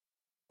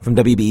From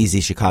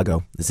WBEZ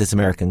Chicago, this is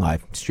American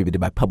Life, distributed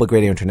by Public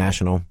Radio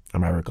International.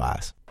 I'm Robert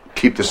Glass.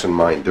 Keep this in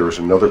mind. There is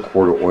another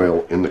quart of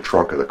oil in the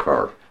trunk of the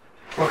car.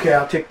 Okay,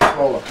 I'll take the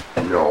roller.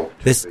 No.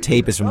 This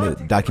tape is from the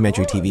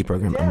documentary TV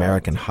program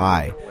American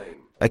High.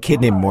 A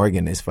kid named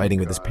Morgan is fighting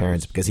with his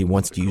parents because he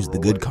wants to use the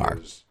good car,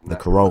 the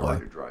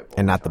Corolla,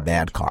 and not the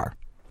bad car,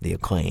 the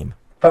Acclaim.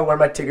 If I wear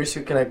my Tigger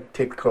suit, can I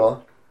take the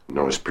Corolla?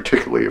 Notice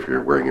particularly if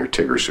you're wearing your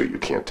Tigger suit, you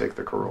can't take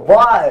the Corolla.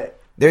 Why?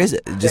 There is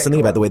just something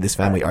about the way this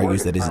family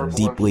argues that is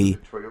deeply,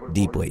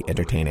 deeply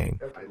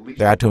entertaining.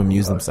 They're out to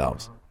amuse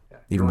themselves,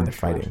 even when they're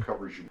fighting.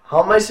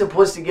 How am I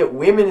supposed to get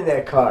women in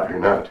that car? You're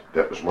not.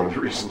 That was one of the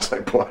reasons I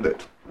bought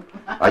it.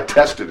 I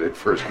tested it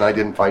first, and I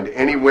didn't find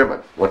any women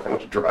when I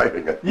was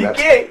driving it. You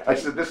can't. I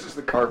said, this is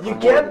the car for You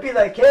women. can't be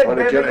like, hey, I want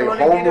to baby, get you a want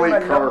to get in homely my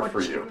car number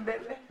for two, you.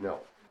 baby? No.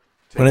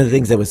 One of the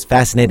things that was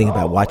fascinating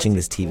about watching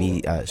this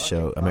TV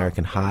show,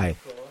 American High,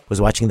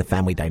 was watching the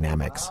family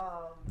dynamics.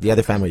 The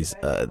other families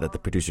that the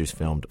producers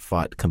filmed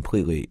fought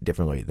completely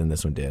differently than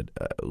this one did.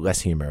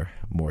 Less humor,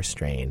 more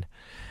strain.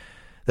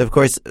 Of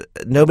course,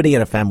 nobody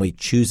in a family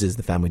chooses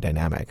the family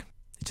dynamic.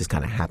 It just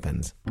kind of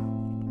happens.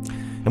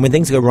 And when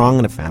things go wrong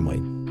in a family,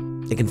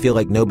 it can feel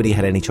like nobody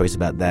had any choice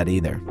about that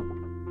either.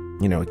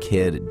 You know, a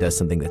kid does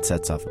something that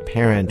sets off a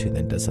parent, who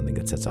then does something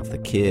that sets off the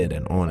kid,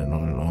 and on and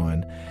on and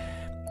on.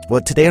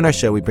 Well, today on our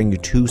show, we bring you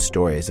two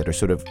stories that are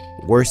sort of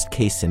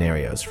worst-case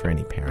scenarios for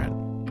any parent.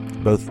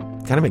 Both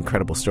kind of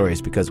incredible stories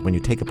because when you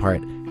take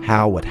apart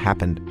how what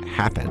happened,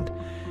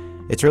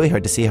 it's really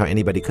hard to see how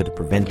anybody could have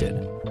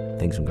prevented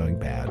things from going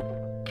bad.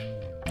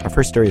 Our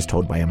first story is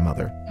told by a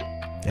mother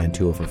and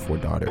two of her four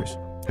daughters,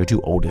 her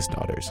two oldest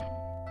daughters.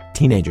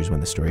 Teenagers when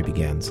the story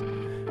begins,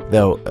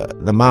 though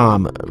the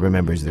mom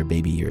remembers their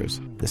baby years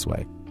this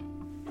way.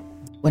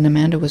 When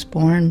Amanda was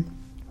born,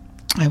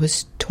 I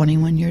was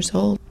 21 years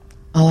old.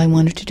 All I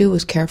wanted to do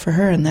was care for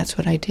her, and that's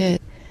what I did.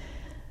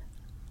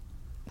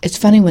 It's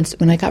funny,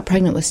 when I got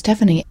pregnant with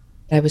Stephanie,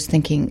 I was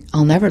thinking,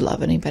 I'll never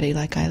love anybody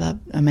like I love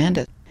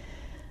Amanda.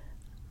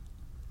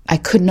 I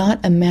could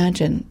not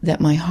imagine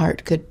that my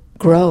heart could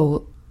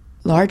grow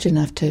large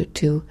enough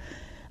to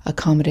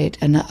accommodate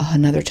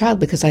another child,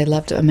 because I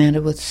loved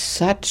Amanda with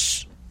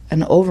such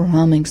an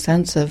overwhelming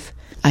sense of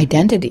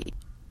identity.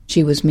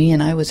 She was me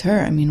and I was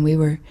her. I mean, we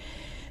were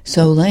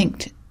so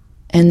linked.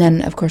 And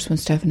then, of course, when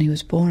Stephanie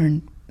was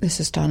born, this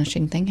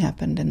astonishing thing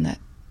happened, and that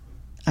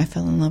I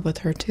fell in love with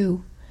her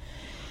too.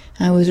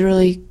 I was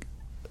really,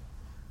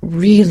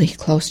 really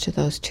close to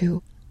those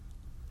two.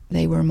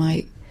 They were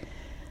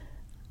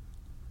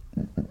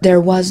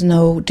there was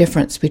no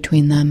difference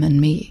between them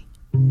and me.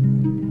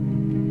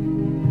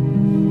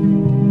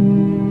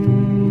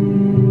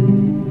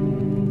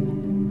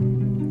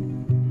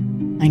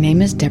 My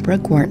name is Deborah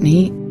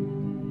Gwartney.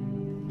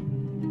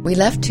 We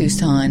left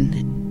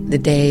Tucson the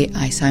day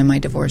I signed my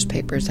divorce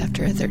papers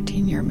after a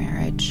 13-year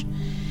marriage.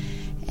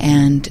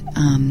 And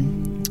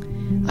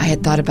I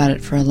had thought about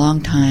it for a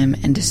long time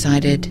and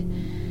decided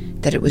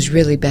that it was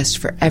really best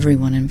for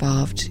everyone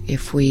involved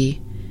if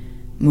we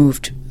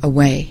moved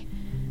away.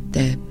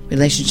 The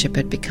relationship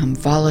had become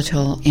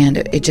volatile, and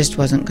it just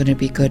wasn't going to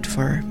be good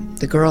for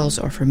the girls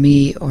or for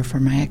me or for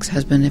my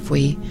ex-husband if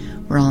we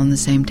were all in the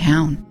same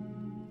town.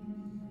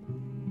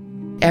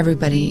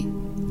 Everybody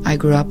I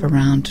grew up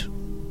around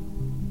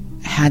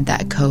had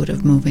that code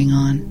of moving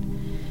on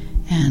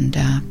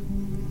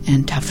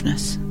and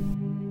toughness.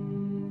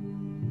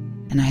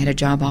 And I had a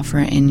job offer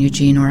in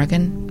Eugene,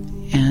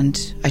 Oregon,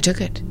 and I took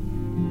it.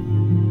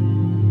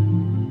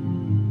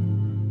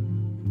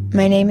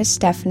 My name is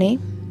Stephanie.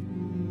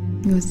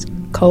 It was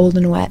cold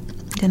and wet.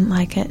 Didn't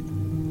like it.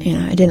 You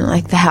know, I didn't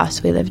like the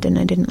house we lived in.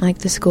 I didn't like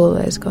the school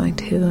I was going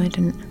to. I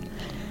don't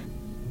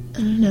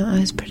know, I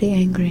was pretty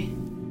angry.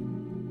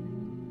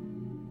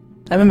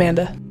 I'm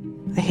Amanda.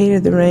 I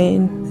hated the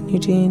rain in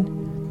Eugene.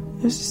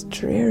 It was just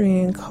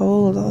dreary and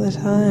cold all the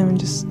time,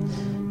 and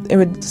it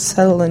would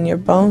settle in your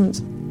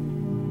bones.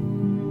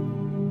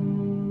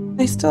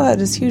 I still had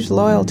this huge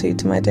loyalty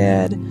to my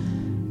dad,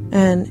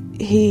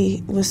 and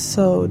he was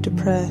so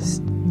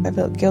depressed. I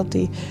felt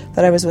guilty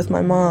that I was with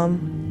my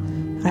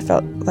mom. I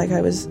felt like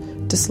I was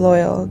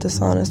disloyal,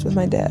 dishonest with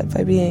my dad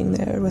by being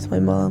there with my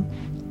mom.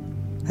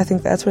 I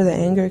think that's where the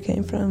anger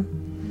came from.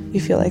 You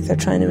feel like they're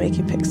trying to make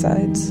you pick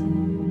sides.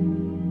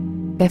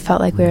 I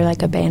felt like we were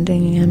like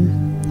abandoning him,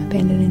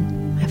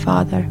 abandoning my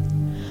father.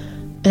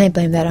 And I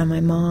blamed that on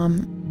my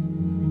mom.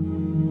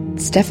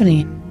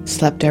 Stephanie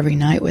slept every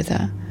night with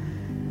a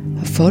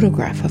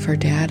photograph of her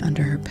dad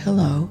under her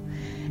pillow.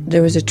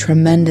 There was a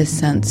tremendous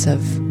sense of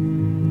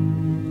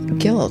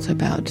guilt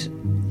about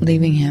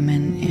leaving him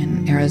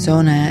in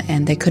Arizona,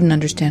 and they couldn't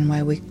understand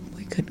why we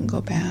couldn't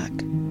go back.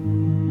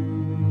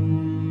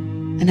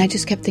 And I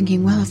just kept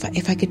thinking, well,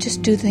 if I could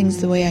just do things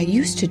the way I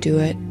used to do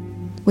it,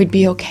 we'd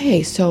be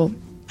okay. So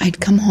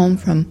I'd come home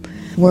from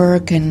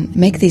work and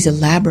make these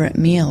elaborate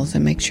meals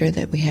and make sure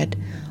that we had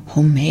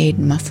homemade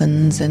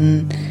muffins,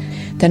 and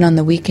then on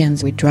the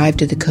weekends we'd drive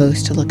to the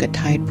coast to look at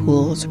tide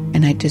pools,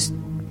 and I'd just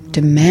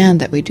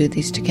demand that we do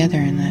these together.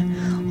 And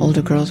the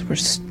older girls were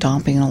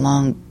stomping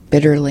along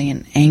bitterly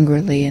and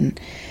angrily, and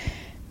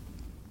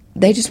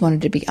they just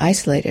wanted to be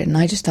isolated. And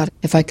I just thought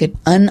if I could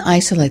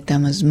un-isolate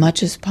them as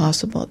much as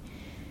possible,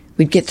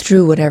 we'd get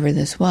through whatever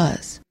this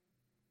was.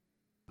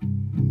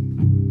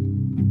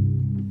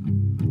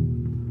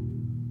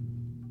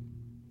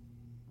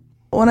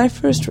 When I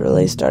first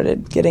really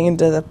started getting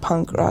into the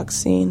punk rock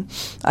scene,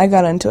 I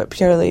got into it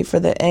purely for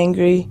the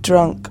angry,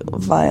 drunk,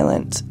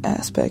 violent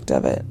aspect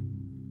of it.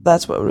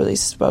 That's what really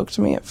spoke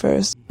to me at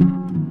first.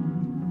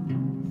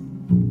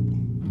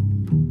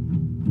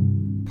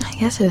 I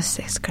guess it was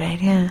 6th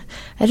grade, yeah.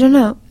 I don't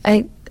know.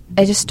 I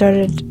just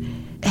started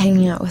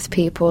hanging out with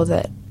people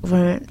that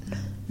weren't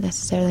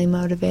necessarily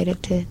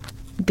motivated to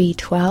be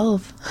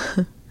 12.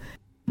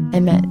 I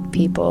met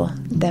people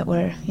that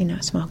were,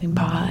 smoking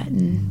pot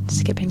and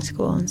skipping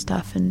school and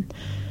stuff, and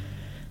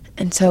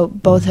so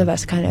both of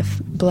us kind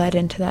of bled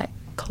into that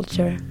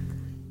culture.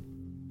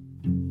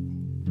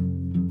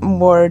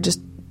 Wore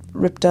just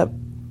ripped up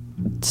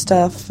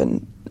stuff,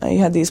 and you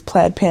had these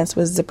plaid pants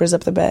with zippers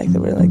up the back that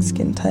were like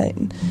skin tight,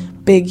 and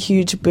big,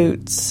 huge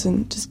boots,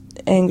 and just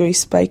angry,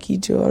 spiky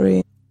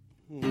jewelry.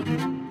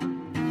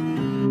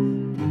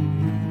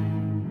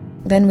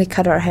 Then we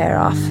cut our hair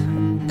off.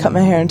 Cut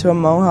my hair into a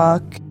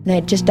mohawk. And I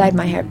had just dyed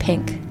my hair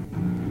pink.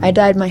 I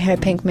dyed my hair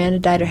pink, Amanda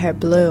dyed her hair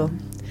blue.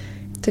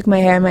 Took my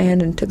hair in my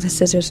hand and took the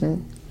scissors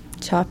and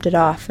chopped it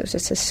off. It was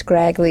just a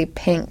scraggly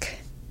pink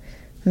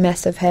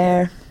mess of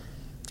hair.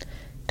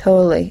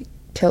 Totally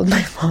killed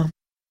my mom.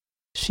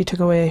 She took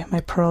away my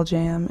Pearl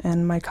Jam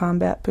and my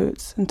combat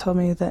boots and told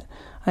me that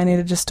I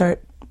needed to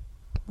start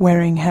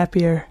wearing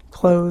happier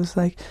clothes,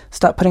 like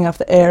stop putting off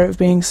the air of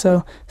being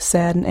so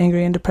sad and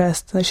angry and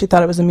depressed. Like she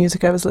thought it was the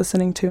music I was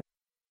listening to.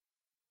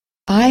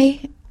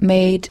 I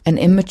made an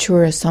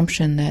immature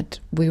assumption that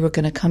we were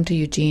going to come to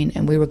Eugene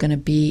and we were going to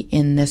be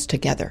in this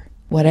together.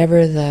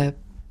 Whatever the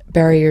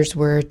barriers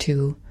were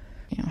to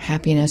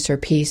happiness or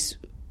peace,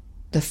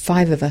 the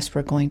 5 of us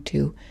were going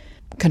to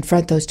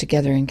confront those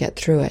together and get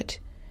through it.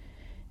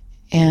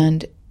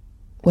 And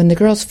when the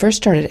girls first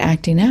started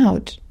acting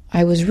out,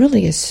 I was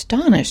really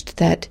astonished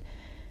that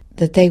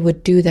they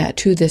would do that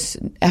to this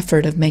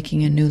effort of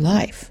making a new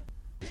life.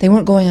 They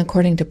weren't going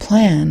according to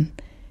plan,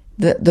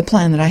 the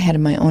plan that I had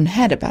in my own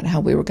head about how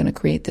we were going to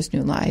create this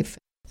new life.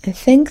 I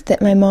think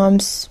that my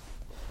mom's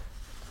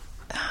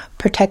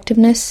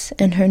protectiveness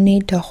and her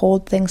need to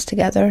hold things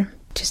together,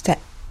 just that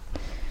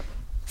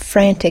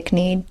frantic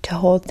need to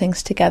hold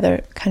things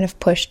together, kind of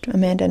pushed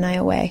Amanda and I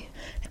away.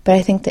 But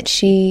I think that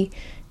she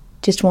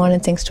just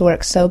wanted things to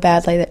work so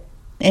badly that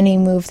any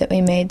move that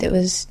we made that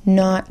was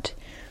not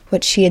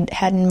what she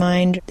had in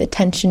mind, the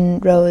tension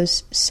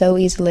rose so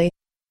easily.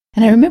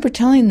 And I remember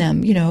telling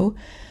them,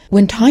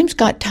 when times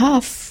got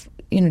tough,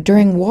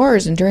 during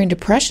wars and during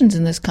depressions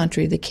in this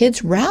country, the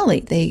kids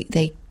rally.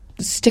 They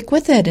stick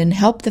with it and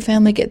help the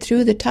family get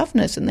through the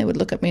toughness. And they would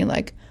look at me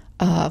like,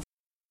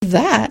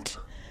 that?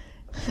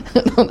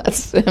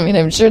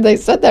 I'm sure they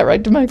said that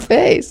right to my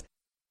face.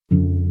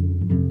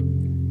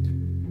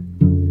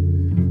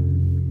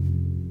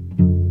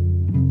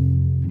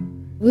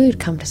 We would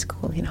come to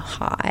school,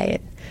 high,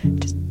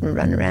 and just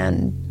run around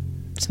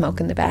and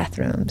smoke in the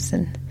bathrooms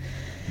and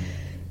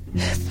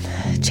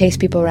chase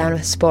people around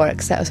with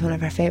sporks. That was one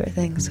of our favorite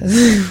things.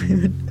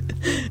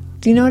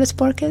 Do you know what a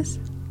spork is?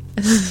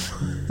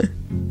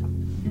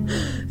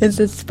 It's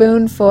a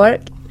spoon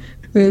fork.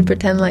 We would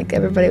pretend like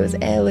everybody was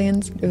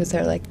aliens. It was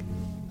our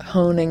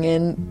honing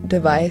in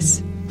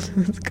device.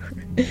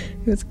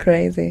 It was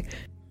crazy.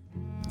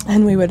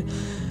 And we would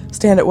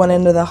stand at one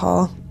end of the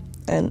hall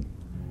and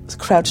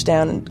crouch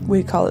down, and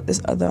we call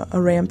it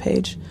a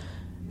rampage.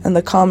 And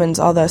the commons,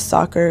 all the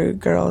soccer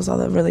girls, all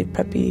the really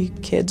preppy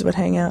kids would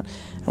hang out,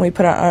 and we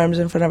put our arms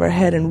in front of our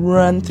head and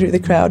run through the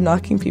crowd,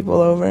 knocking people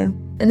over.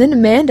 And then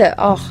Amanda,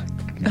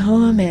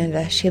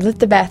 Amanda, she lit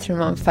the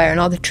bathroom on fire and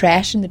all the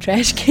trash in the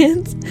trash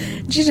cans.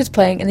 She's just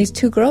playing, and these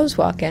 2 girls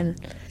walk in,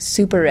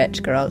 super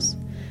rich girls,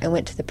 and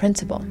went to the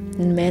principal.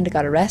 And Amanda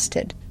got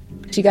arrested.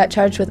 She got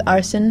charged with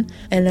arson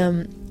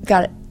and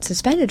got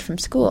suspended from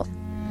school.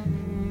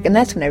 And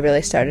that's when I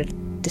really started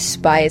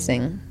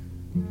despising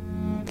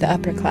the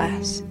upper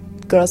class.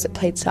 Girls that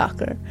played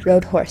soccer,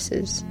 rode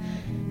horses,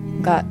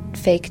 got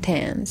fake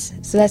tans.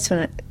 So that's when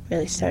I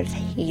really started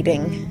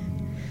hating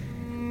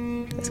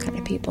those kind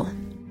of people.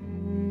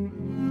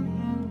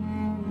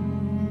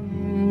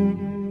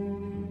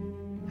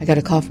 I got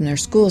a call from their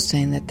school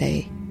saying that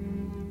they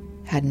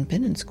hadn't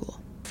been in school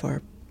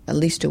for at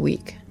least a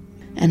week.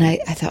 And I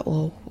thought,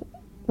 well,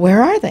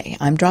 where are they?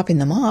 I'm dropping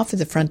them off at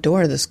the front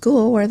door of the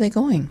school. Where are they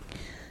going?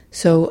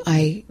 So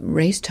I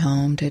raced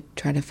home to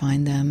try to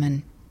find them,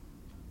 and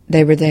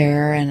they were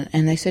there, and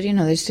they said,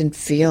 they just didn't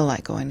feel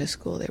like going to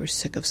school. They were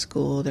sick of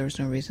school. There was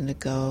no reason to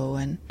go.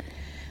 And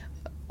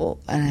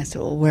I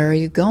said, well, where are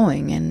you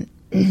going? And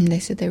they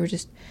said they were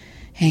just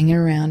hanging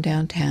around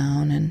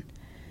downtown, and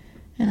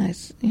I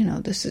said,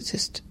 this is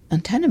just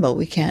untenable.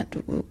 We can't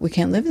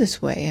live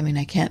this way.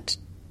 I can't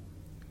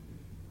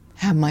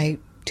have my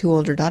 2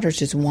 older daughters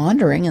just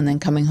wandering and then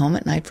coming home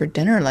at night for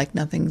dinner like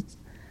nothing's,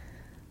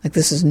 like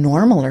this is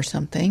normal or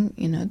something,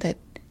 that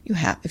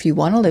If you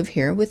want to live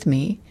here with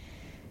me,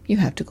 you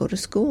have to go to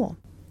school.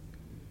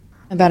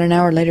 About an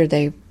hour later,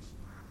 they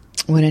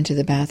went into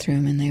the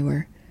bathroom and they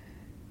were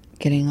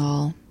getting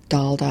all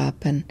dolled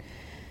up, and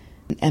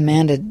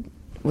Amanda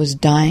was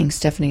dyeing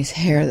Stephanie's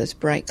hair this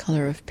bright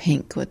color of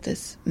pink with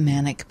this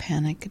manic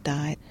panic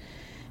dye.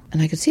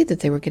 And I could see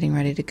that they were getting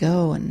ready to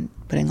go and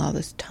putting all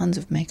this tons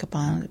of makeup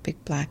on, the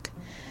big black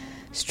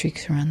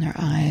streaks around their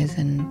eyes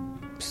and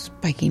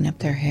spiking up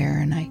their hair.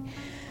 And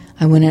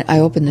I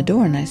opened the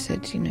door and I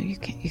said, you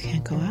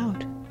can't go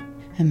out.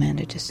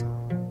 Amanda just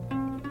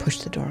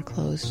pushed the door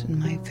closed in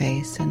my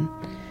face, and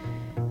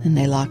then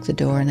they locked the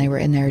door, and they were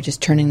in there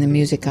just turning the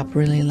music up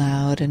really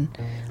loud and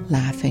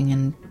laughing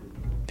and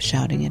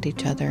shouting at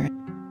each other.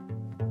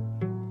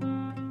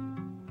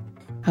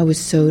 I was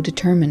so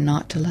determined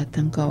not to let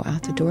them go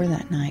out the door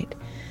that night.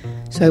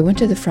 So I went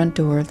to the front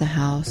door of the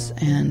house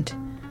and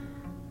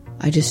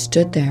I just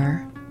stood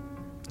there,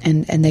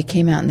 and they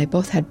came out and they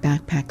both had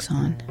backpacks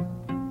on.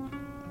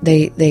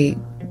 They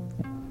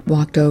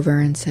walked over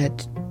and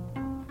said,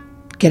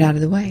 "Get out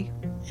of the way."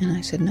 And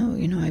I said, "No,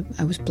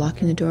 I was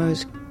blocking the door. I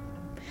was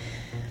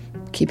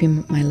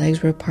keeping, my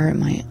legs were apart,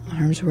 my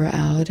arms were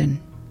out, and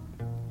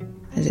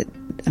I said,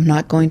 I'm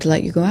not going to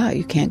let you go out.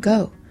 You can't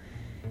go."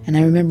 And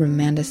I remember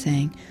Amanda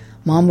saying,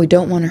 "Mom, we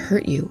don't want to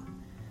hurt you."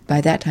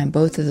 By that time,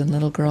 both of the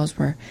little girls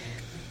were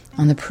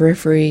on the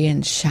periphery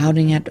and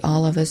shouting at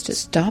all of us to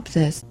stop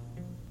this.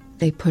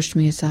 They pushed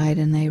me aside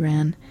and they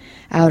ran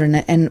out.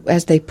 And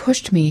as they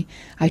pushed me,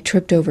 I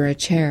tripped over a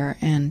chair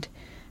and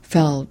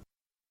fell.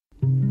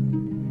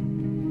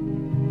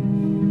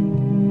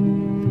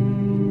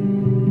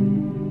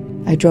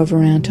 I drove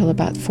around till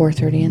about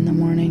 4:30 in the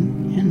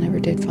morning and never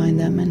did find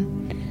them,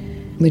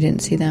 and we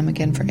didn't see them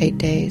again for 8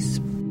 days.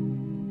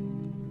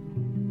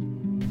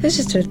 It was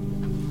just a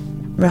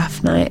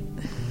rough night,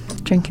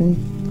 drinking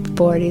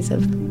 40s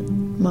of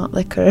malt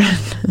liquor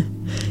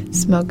and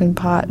smoking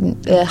pot, and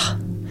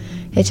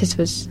it just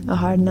was a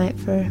hard night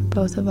for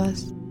both of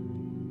us.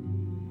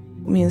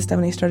 Me and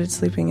Stephanie started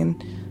sleeping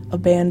in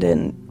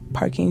abandoned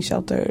parking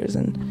shelters,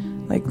 and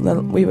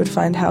we would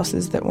find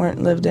houses that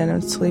weren't lived in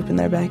and sleep in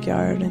their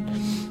backyard, and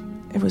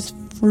it was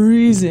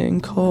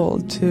freezing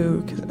cold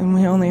too, and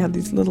we only had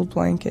these little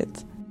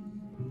blankets.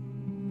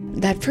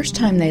 That first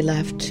time they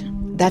left,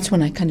 that's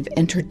when I kind of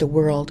entered the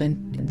world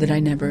and that I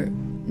never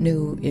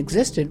knew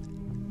existed.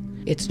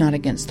 It's not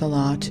against the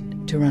law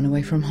to run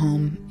away from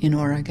home in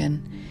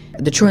Oregon.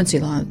 The truancy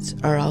laws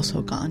are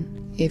also gone.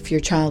 If your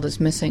child is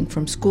missing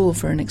from school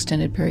for an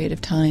extended period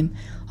of time,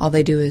 all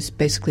they do is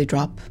basically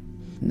drop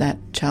that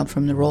child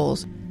from the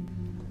rolls.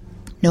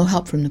 No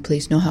help from the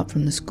police, no help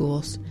from the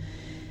schools.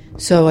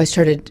 So I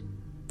started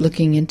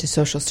looking into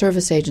social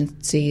service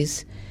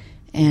agencies,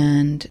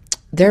 and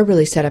they're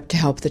really set up to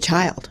help the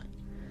child.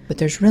 But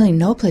there's really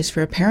no place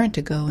for a parent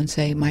to go and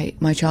say,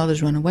 my child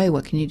has run away,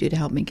 what can you do to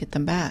help me get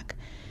them back?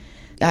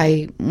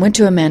 I went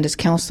to Amanda's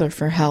counselor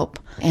for help,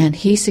 and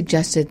he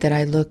suggested that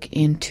I look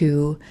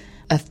into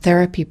a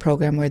therapy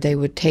program where they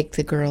would take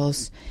the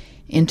girls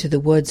into the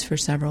woods for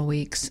several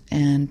weeks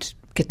and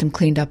get them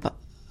cleaned up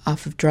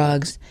off of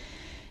drugs.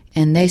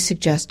 And they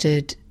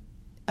suggested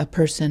a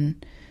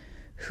person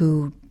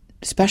who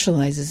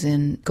specializes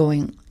in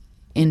going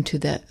into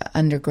the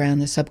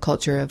underground, the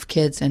subculture of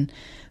kids, and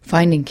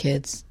finding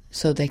kids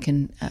so they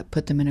can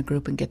put them in a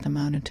group and get them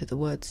out into the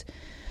woods.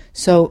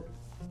 So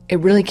it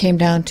really came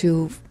down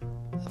to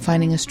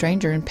finding a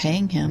stranger and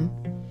paying him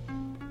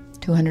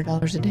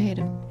 $200 a day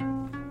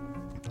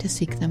to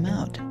seek them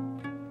out.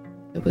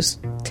 It was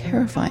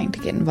terrifying to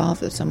get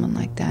involved with someone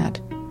like that.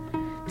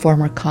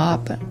 Former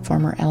cop,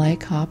 former LA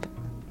cop.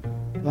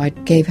 I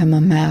gave him a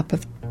map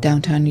of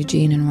downtown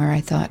Eugene and where I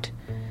thought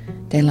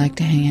they liked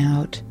to hang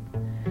out.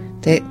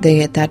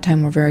 They at that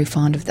time were very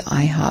fond of the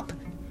IHOP.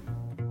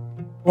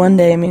 One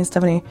day, me and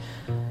Stephanie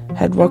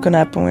had woken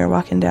up and we were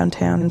walking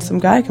downtown, and some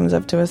guy comes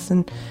up to us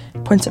and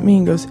points at me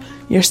and goes,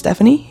 "You're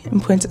Stephanie?"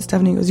 And points at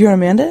Stephanie and goes, "You're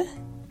Amanda?"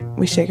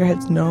 We shake our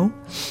heads, "No,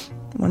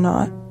 we're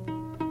not."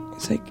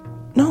 He's like,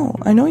 "No,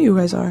 I know you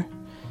guys are."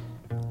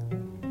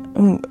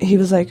 And he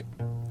was like,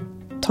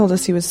 told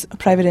us he was a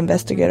private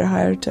investigator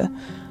hired to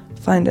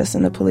find us,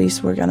 and the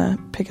police were gonna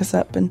pick us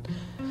up, and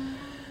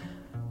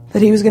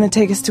that he was gonna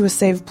take us to a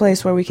safe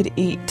place where we could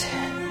eat.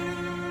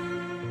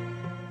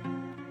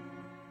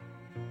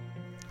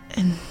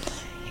 And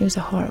he was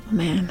a horrible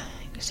man.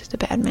 He was just a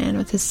bad man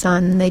with his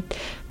son. They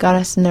got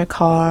us in their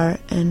car,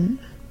 and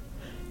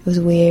it was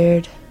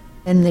weird.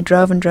 And they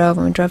drove and drove,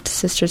 and we drove to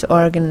Sisters,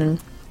 Oregon, and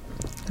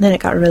then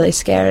it got really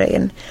scary,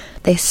 and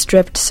they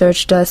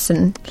searched us,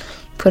 and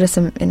put us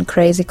in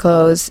crazy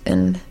clothes,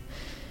 and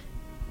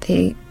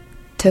they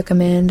took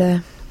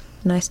Amanda,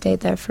 and I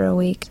stayed there for a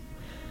week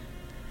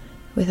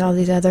with all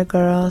these other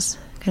girls,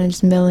 kind of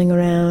just milling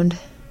around,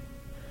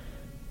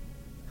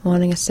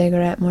 wanting a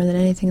cigarette more than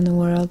anything in the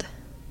world.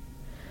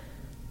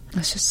 It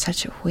was just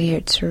such a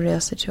weird,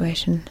 surreal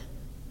situation.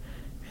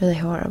 Really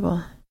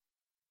horrible.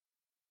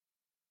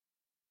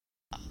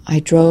 I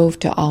drove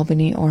to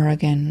Albany,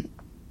 Oregon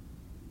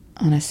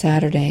on a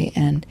Saturday,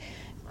 and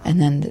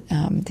And then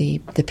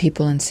the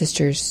people and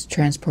sisters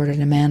transported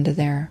Amanda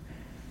there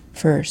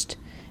first.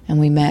 And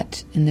we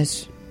met in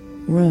this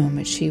room,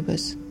 and she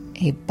was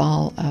a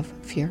ball of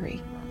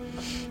fury.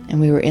 And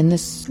we were in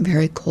this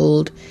very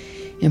cold,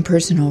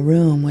 impersonal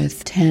room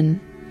with 10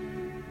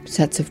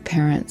 sets of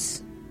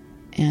parents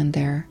and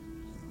their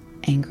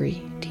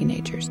angry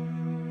teenagers.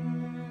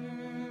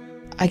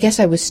 I guess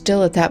I was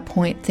still at that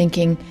point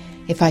thinking,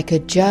 if I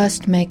could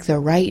just make the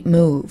right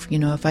move,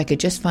 if I could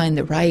just find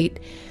the right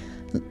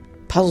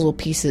puzzle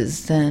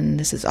pieces, then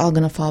this is all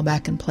going to fall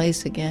back in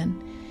place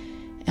again.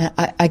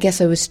 I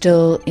guess I was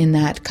still in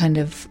that kind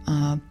of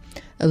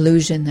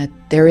illusion that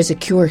there is a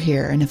cure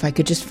here, and if I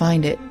could just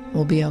find it,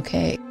 we'll be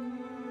okay.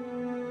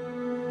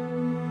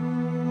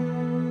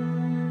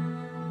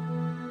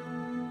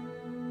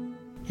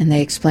 And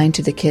they explained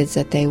to the kids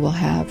that they will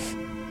have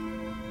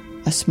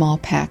a small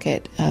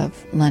packet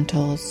of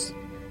lentils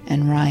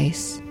and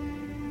rice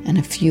and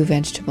a few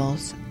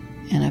vegetables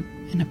in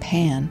a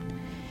pan,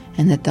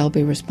 and that they'll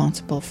be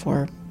responsible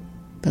for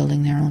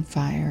building their own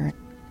fire,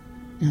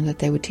 and that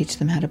they would teach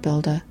them how to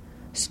build a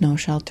snow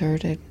shelter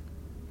to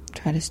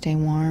try to stay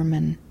warm,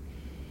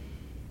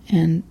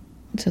 and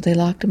so they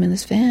locked them in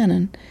this van,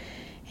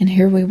 and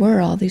here we were,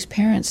 all these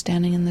parents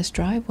standing in this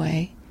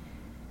driveway,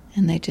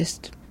 and they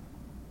just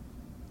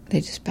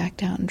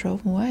backed out and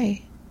drove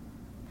away.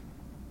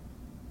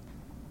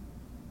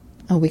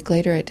 A week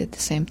later, I did the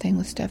same thing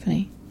with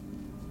Stephanie.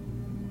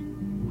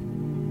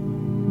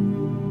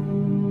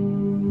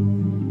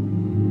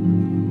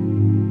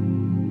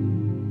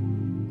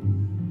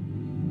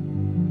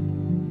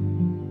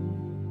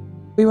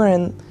 We were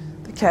in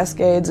the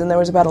Cascades, and there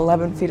was about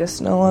 11 feet of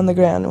snow on the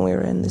ground, and we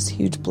were in this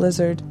huge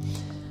blizzard.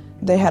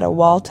 They had a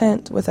wall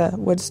tent with a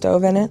wood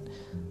stove in it.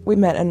 We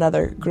met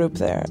another group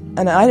there,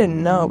 and I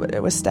didn't know, but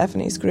it was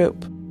Stephanie's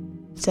group.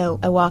 So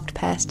I walked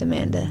past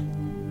Amanda,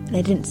 and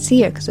I didn't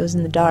see her because it was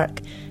in the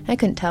dark. I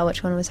couldn't tell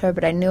which one was her,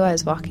 but I knew I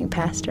was walking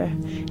past her,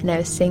 and I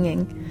was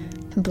singing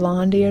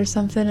Blondie or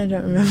something, I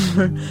don't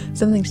remember,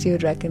 something she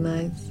would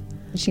recognize.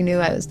 She knew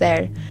I was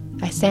there.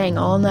 I sang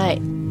all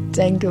night,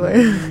 sang to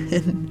her.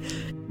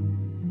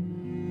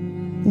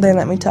 They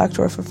let me talk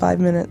to her for 5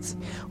 minutes.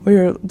 We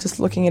were just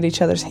looking at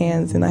each other's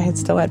hands, and I had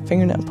still had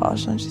fingernail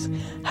polish on. She's like,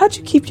 "How'd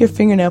you keep your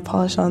fingernail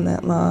polish on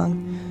that long?"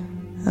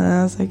 And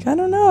I was like, "I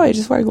don't know, I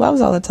just wear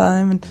gloves all the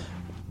time." And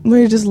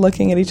we were just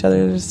looking at each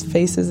other's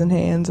faces and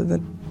hands, and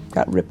then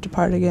got ripped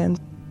apart again.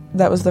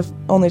 That was the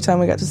only time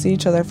we got to see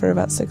each other for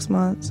about 6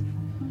 months.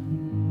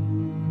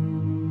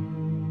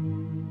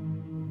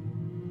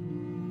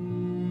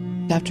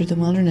 After the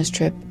wilderness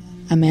trip,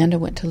 Amanda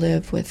went to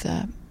live with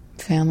a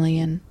family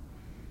in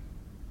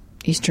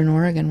Eastern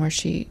Oregon where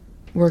she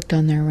worked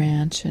on their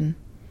ranch, and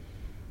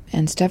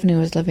Stephanie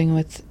was living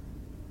with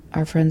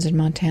our friends in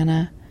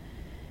Montana.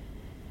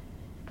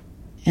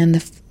 And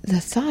the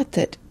thought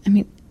that,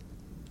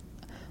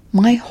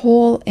 my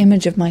whole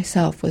image of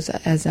myself was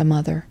as a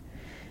mother,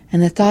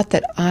 and the thought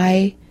that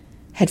I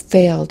had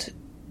failed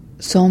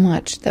so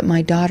much that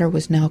my daughter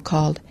was now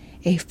called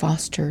a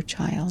foster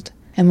child.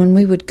 And when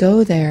we would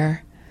go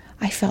there,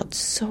 I felt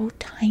so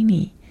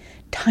tiny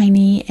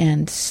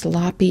and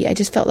sloppy. I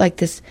just felt like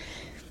this,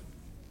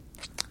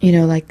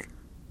 like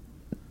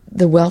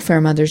the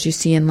welfare mothers you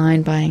see in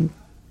line buying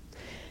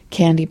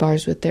candy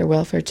bars with their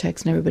welfare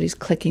checks, and everybody's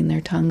clicking their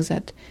tongues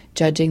at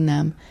judging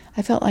them.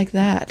 I felt like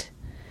that.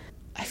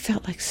 I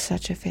felt like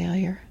such a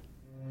failure.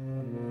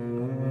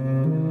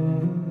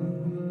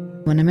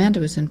 When Amanda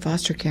was in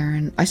foster care,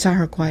 and I saw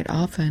her quite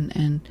often,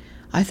 and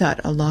I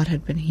thought a lot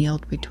had been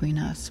healed between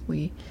us.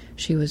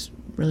 She was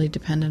really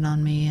dependent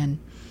on me, and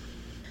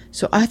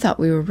so I thought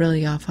we were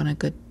really off on a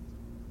good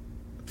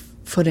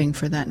footing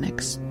for that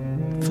next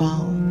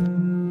fall.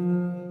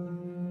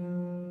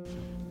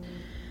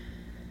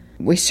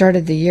 We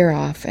started the year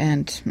off,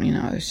 and,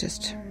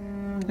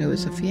 it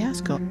was a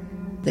fiasco.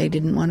 They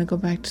didn't want to go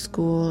back to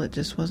school. It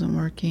just wasn't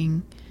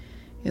working.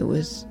 It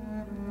was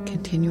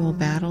continual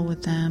battle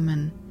with them,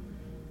 and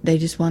they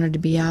just wanted to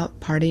be out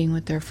partying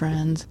with their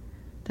friends.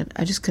 That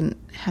I just couldn't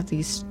have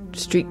these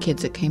street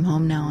kids that came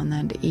home now and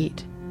then to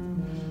eat.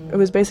 It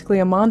was basically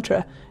a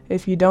mantra.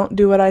 If you don't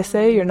do what I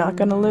say, you're not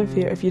going to live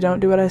here. If you don't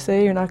do what I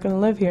say, you're not going to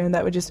live here. And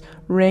that would just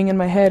ring in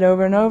my head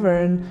over and over,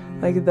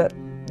 and like that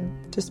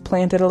just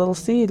planted a little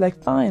seed,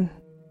 like, fine,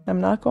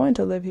 I'm not going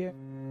to live here.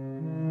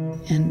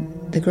 And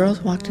the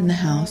girls walked in the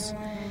house,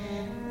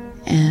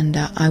 and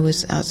I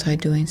was outside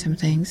doing some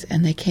things,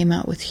 and they came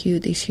out with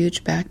these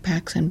huge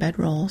backpacks and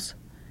bedrolls.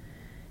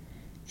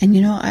 And,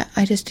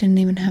 I just didn't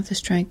even have the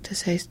strength to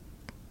say,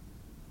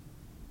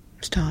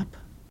 stop.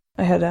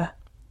 I had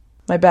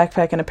my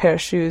backpack and a pair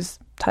of shoes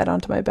tied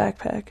onto my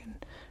backpack.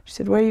 And she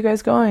said, "Where are you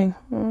guys going?"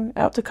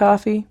 "Out to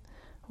coffee."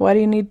 "Why do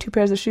you need 2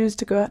 pairs of shoes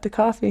to go out to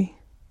coffee?"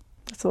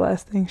 That's the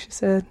last thing she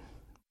said.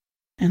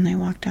 And they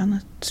walked down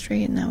the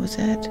street, and that was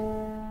it.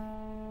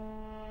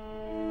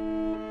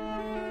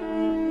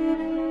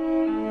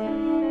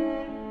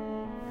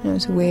 It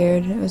was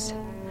weird. It was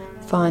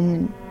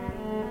fun,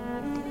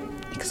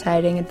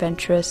 exciting,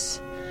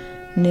 adventurous,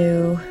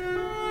 new,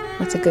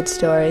 lots of good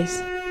stories.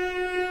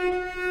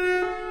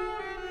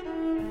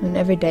 And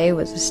every day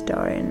was a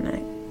story,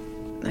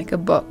 and like a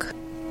book.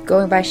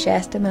 Going by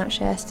Shasta, Mount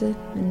Shasta,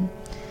 and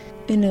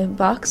in a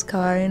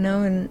boxcar, you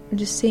know, and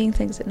just seeing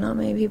things that not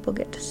many people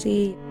get to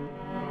see.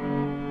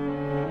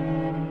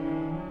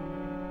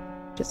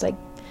 Just like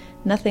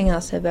nothing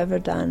else I've ever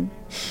done.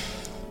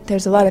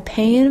 There's a lot of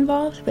pain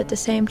involved, but at the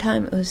same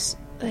time it was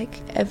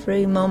like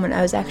every moment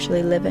I was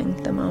actually living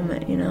the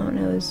moment, you know, and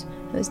it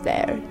was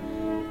there.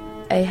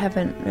 I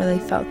haven't really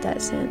felt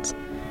that since.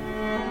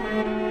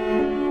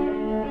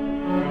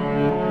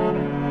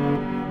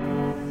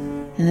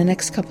 In the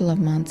next couple of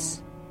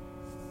months,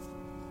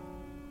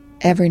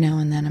 every now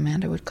and then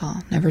Amanda would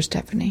call, never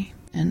Stephanie,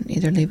 and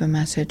either leave a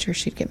message or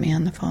she'd get me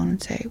on the phone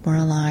and say, we're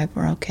alive,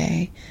 we're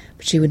okay,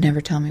 but she would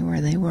never tell me where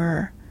they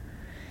were.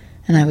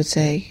 And I would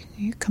say,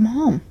 you come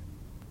home.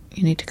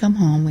 You need to come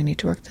home, we need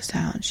to work this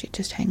out, and she'd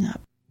just hang up.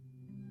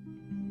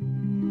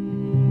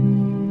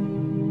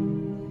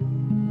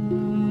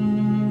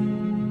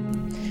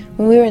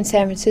 When we were in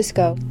San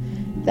Francisco,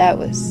 that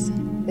was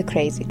the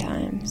crazy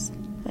times.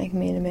 Like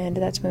me and Amanda,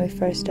 that's when we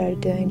first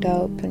started doing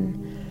dope.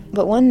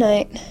 But one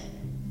night,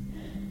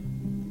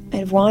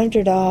 I'd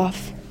wandered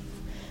off.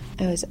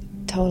 I was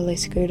totally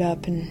screwed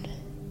up and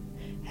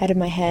out of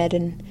my head,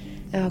 and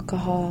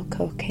alcohol,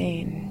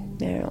 cocaine,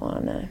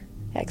 marijuana,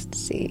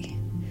 ecstasy,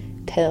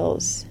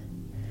 pills,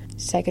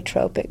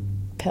 psychotropic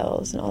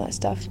pills and all that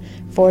stuff.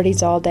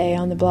 40s all day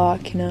on the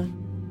block, you know.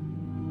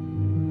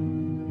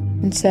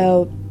 And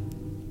so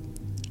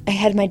I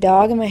had my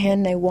dog in my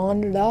hand and I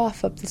wandered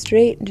off up the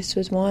street and just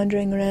was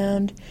wandering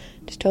around,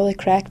 just totally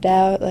cracked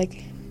out,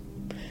 like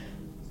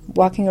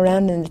walking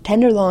around in the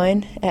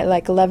Tenderloin at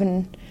like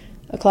 11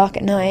 o'clock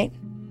at night.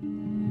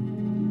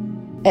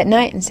 At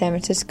night in San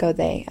Francisco,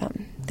 the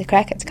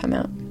crackheads come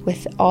out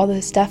with all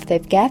the stuff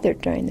they've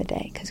gathered during the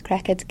day, because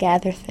crackheads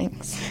gather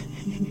things.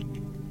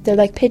 They're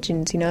like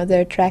pigeons, you know,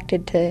 they're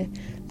attracted to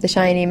the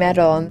shiny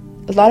metal.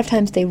 And a lot of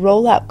times they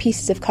roll out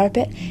pieces of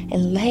carpet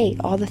and lay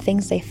all the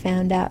things they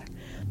found out.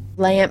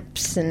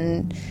 Lamps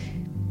and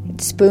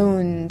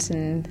spoons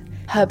and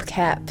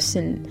hubcaps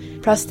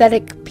and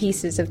prosthetic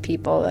pieces of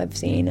people I've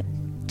seen.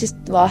 Just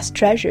lost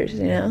treasures,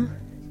 you know.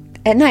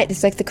 At night,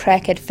 it's like the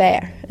crackhead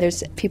fair.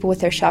 There's people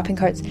with their shopping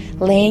carts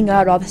laying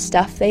out all the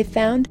stuff they've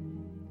found.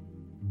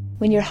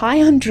 When you're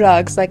high on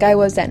drugs, like I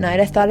was that night,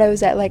 I thought I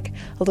was at like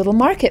a little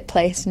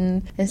marketplace.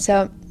 And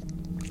so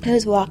I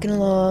was walking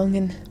along,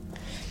 and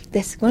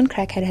this one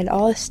crackhead had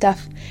all this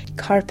stuff,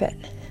 carpet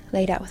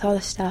laid out with all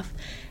this stuff.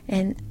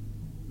 And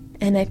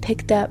I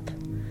picked up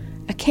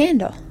a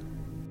candle.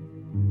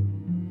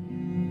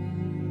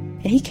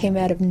 And he came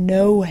out of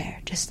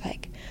nowhere, just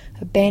like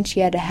a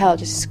banshee out of hell,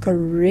 just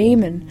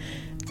screaming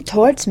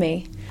towards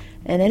me.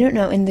 And I don't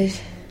know, in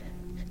this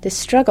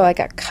struggle, I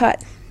got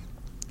cut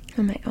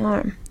on my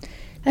arm.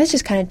 I was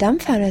just kind of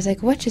dumbfounded. I was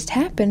like, what just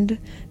happened?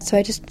 So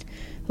I just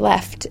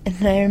left,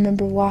 and I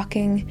remember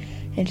walking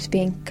and just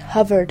being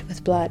covered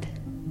with blood.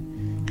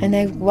 And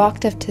I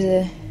walked up to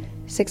the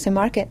 6th and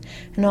Market,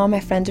 and all my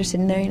friends are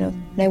sitting there, you know,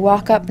 and I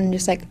walk up and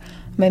just like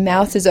my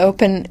mouth is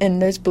open and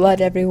there's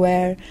blood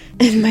everywhere,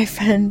 and my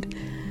friend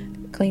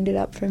cleaned it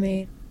up for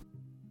me.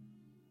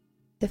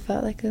 It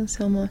felt like it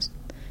was almost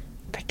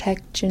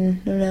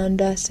protection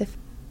around us,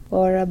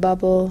 or a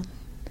bubble,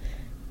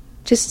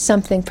 just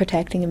something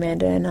protecting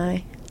Amanda and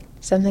I,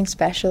 something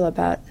special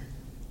about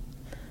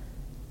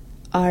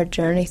our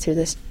journey through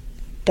this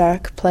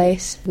dark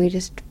place. We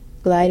just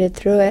glided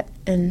through it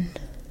and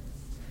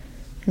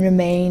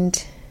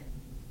remained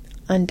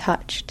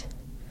untouched.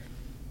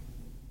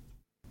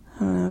 I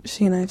don't know,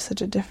 she and I have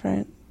such a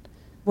different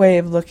way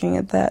of looking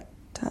at that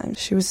time.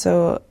 She was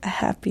so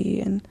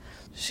happy, and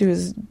she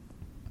was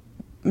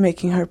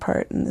making her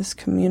part in this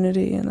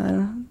community,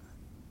 and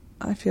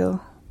I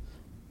feel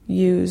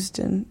used,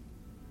 and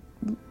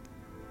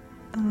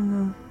I don't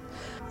know.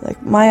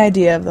 Like, my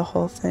idea of the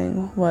whole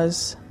thing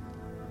was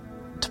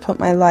to put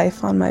my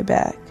life on my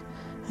back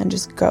and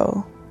just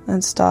go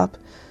and stop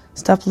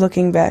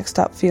looking back,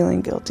 stop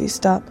feeling guilty,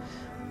 stop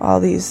all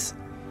these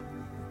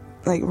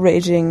like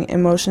raging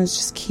emotions,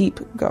 just keep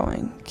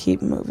going,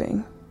 keep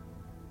moving.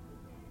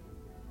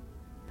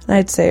 And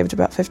I'd saved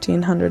about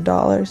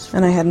 $1,500,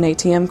 and I had an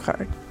ATM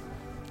card.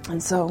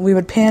 And so we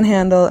would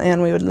panhandle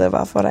and we would live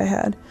off what I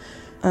had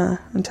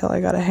until I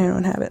got a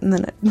heroin habit, and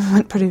then it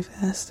went pretty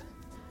fast.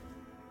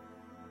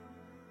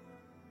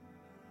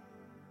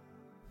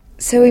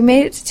 So we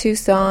made it to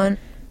Tucson,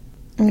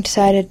 and we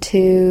decided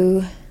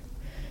to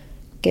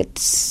get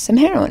some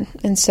heroin.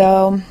 And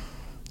so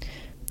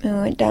we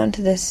went down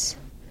to this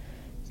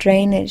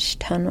drainage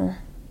tunnel,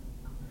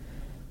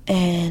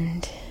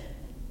 and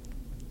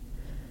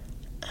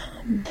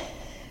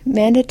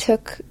Amanda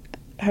took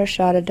her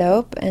shot of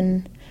dope,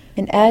 and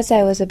as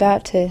I was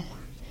about to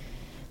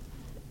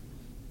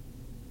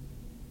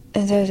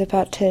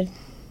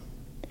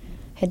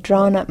had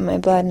drawn up my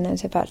blood, and I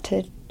was about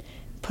to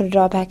put it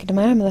all back into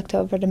my arm, I looked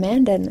over at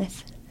Amanda and I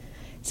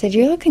said,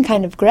 "You're looking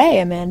kind of gray,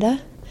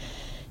 Amanda."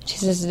 She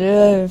says,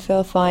 "I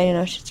feel fine," you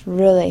know, she's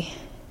really,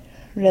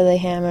 really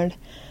hammered.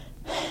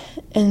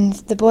 And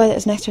the boy that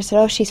was next to her said,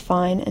 "Oh, she's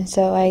fine." And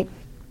so I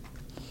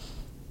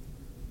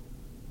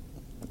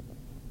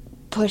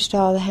pushed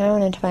all the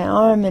heroin into my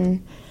arm,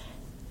 and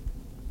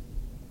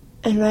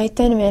right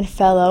then Amanda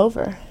fell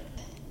over.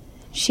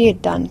 She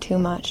had done too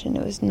much, and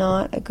it was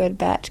not a good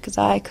batch because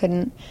I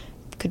could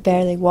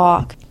barely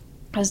walk.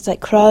 I was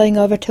like crawling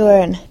over to her,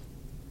 and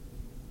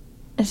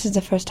this is the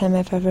first time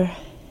I've ever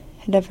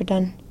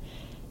done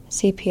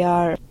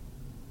CPR.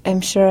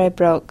 I'm sure I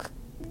broke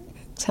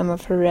some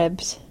of her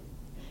ribs,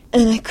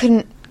 and I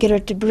couldn't get her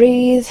to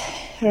breathe.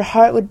 Her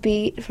heart would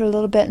beat for a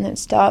little bit, and then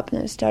stop, and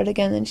then start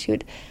again. And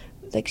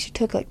she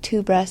took like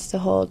 2 breaths the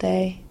whole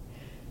day.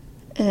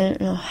 And I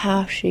don't know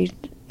how she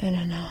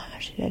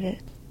did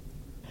it.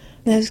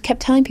 And I just kept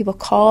telling people,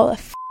 call a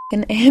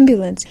f***ing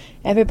ambulance.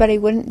 Everybody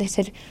wouldn't. They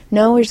said,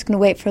 no, we're just going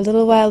to wait for a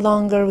little while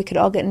longer. We could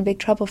all get in big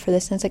trouble for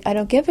this. And it's like, I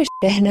don't give a shit.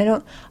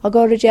 And I'll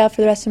go to jail for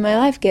the rest of my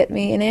life. Get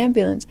me an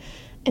ambulance.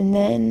 And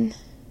then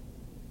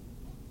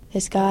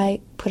this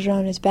guy put her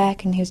on his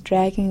back, and he was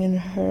dragging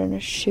her in her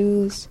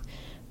shoes.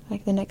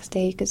 Like the next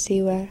day, you could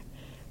see where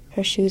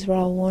her shoes were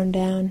all worn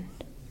down.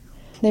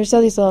 There's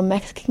all these little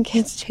Mexican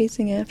kids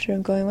chasing after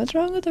him, going, what's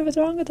wrong with her? What's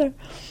wrong with her?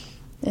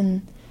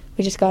 And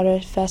we just got her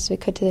as fast as we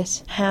could to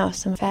this house,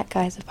 some fat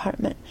guy's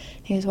apartment.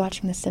 He was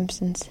watching The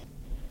Simpsons.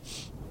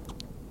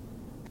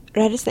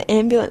 Right as the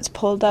ambulance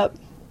pulled up,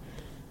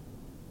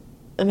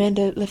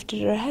 Amanda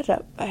lifted her head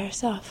up by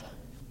herself.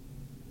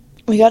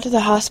 We got to the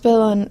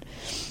hospital, and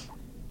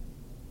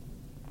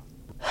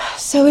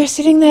so we were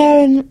sitting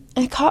there, and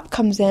a cop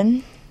comes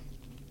in.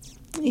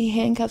 He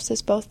handcuffs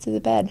us both to the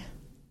bed.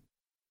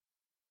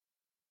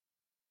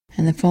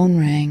 And the phone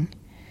rang,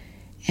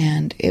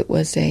 and it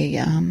was a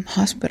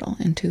hospital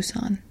in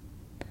Tucson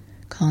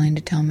calling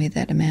to tell me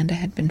that Amanda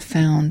had been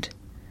found.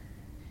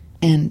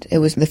 And it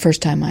was the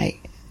first time I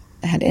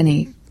had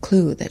any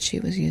clue that she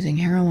was using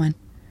heroin.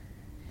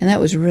 And that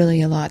was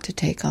really a lot to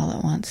take all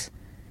at once.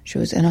 She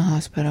was in a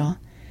hospital.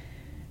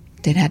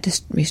 They'd had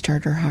to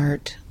restart her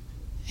heart,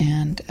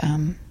 and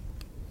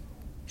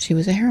she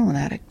was a heroin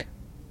addict.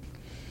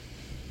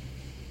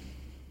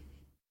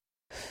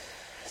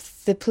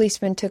 The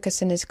policeman took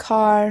us in his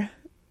car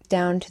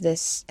down to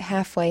this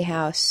halfway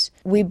house.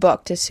 We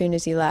booked as soon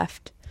as he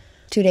left.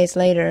 2 days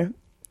later,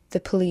 the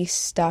police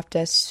stopped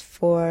us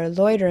for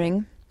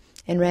loitering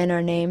and ran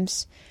our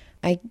names.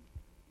 I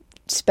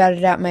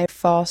spouted out my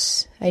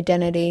false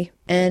identity,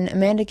 and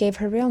Amanda gave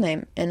her real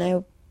name. And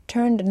I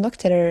turned and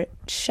looked at her,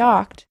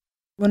 shocked.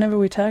 Whenever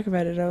we talk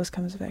about it, it always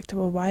comes back to,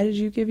 well, why did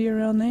you give your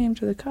real name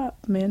to the cop,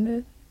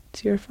 Amanda?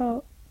 It's your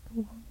fault.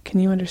 Can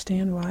you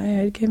understand why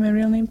I gave my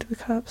real name to the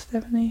cop,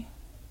 Stephanie?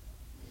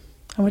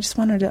 I just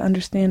want her to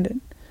understand it.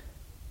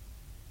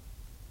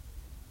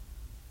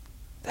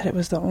 That it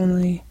was the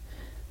only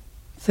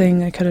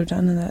thing I could have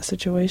done in that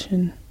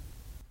situation.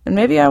 And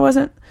maybe I was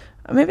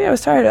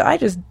tired. I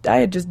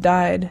had just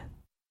died.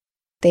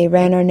 They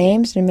ran our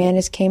names, and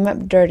Amanda's came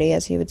up dirty,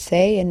 as you would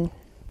say, and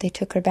they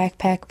took her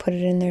backpack, put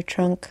it in their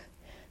trunk.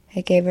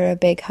 I gave her a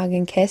big hug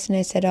and kiss, and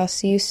I said, I'll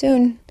see you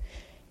soon.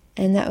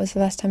 And that was the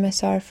last time I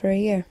saw her for a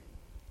year.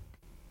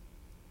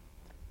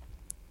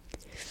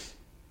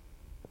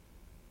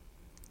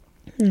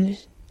 And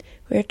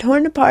we were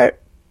torn apart.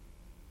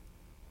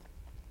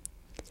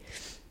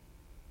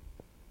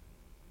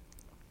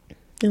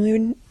 And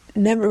we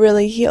never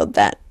really healed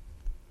that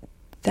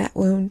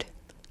wound.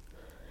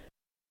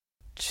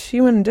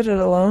 She went and did it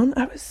alone.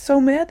 I was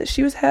so mad that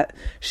she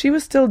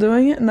was still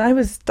doing it, and I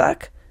was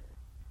stuck.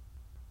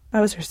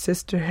 I was her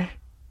sister.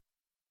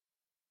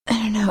 I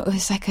don't know, it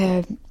was like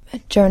a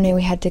journey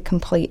we had to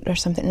complete or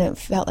something, and it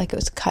felt like it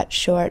was cut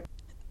short.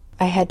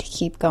 I had to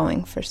keep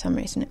going for some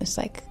reason. It was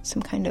like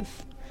some kind of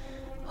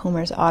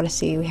Homer's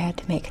Odyssey. We had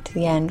to make it to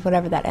the end,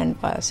 whatever that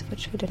end was,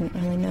 which we didn't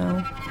really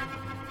know.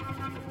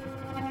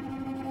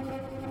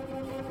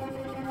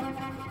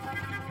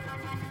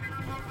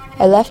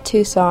 I left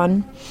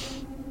Tucson.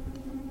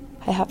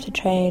 I hopped a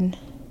train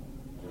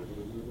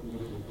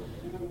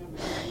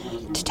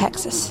to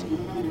Texas.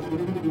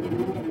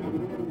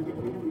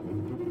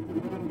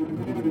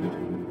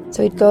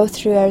 So we'd go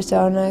through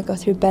Arizona, go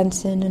through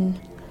Benson, and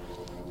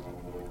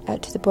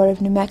out to the border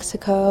of New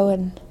Mexico,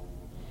 and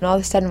all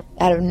of a sudden,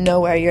 out of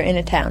nowhere, you're in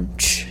a town.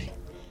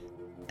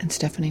 And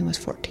Stephanie was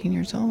 14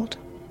 years old.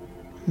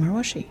 Where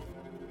was she?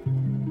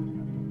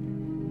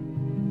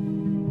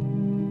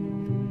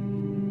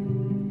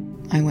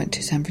 I went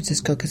to San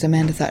Francisco because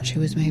Amanda thought she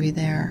was maybe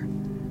there.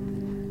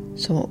 And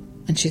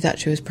she thought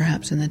she was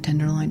perhaps in the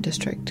Tenderloin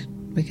district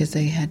because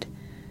they had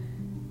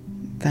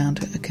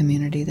found a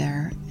community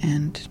there,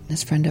 and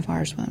this friend of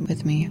ours went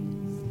with me.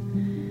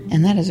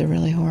 And that is a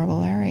really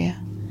horrible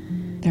area.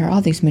 There are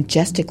all these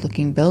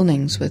majestic-looking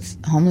buildings with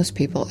homeless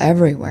people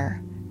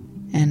everywhere,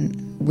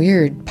 and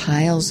weird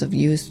piles of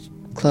used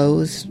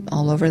clothes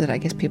all over that I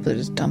guess people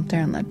just dumped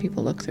there and let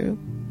people look through.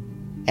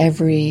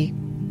 Every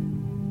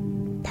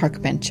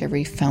park bench,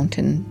 every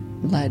fountain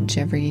ledge,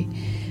 every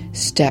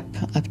step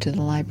up to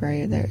the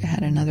library, there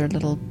had another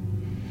little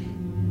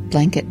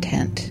blanket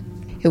tent.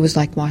 It was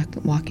like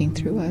walking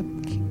through a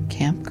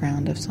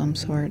campground of some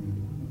sort.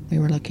 We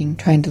were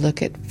trying to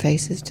look at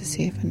faces to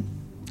see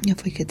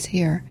if we could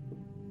see her.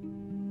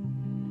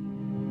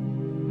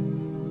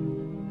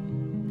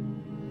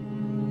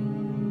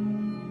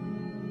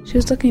 She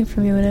was looking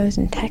for me when I was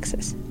in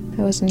Texas.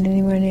 I wasn't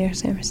anywhere near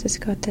San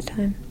Francisco at the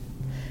time.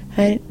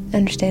 I didn't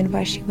understand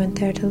why she went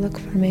there to look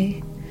for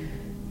me,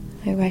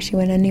 like why she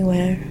went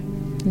anywhere.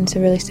 And it's a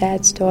really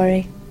sad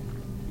story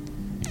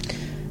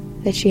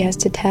that she has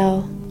to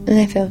tell. And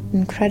I feel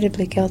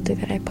incredibly guilty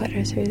that I put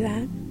her through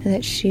that, and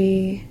that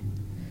she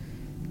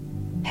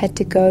had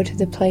to go to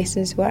the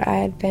places where I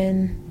had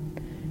been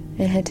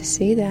and had to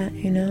see that,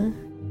 you know?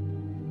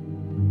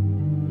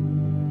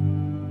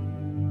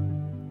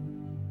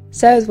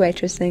 So I was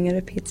waitressing at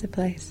a pizza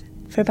place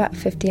for about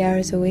 50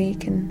 hours a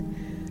week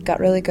and got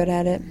really good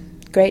at it.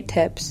 Great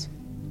tips.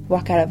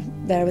 Walk out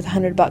of there with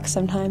 $100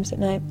 sometimes at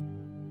night.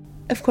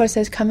 Of course,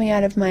 I was coming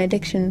out of my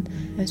addiction.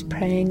 I was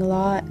praying a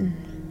lot. And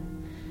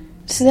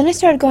so then I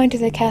started going to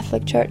the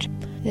Catholic church.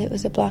 It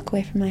was a block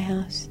away from my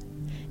house.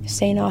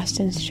 St.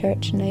 Austin's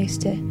Church, and I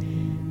used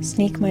to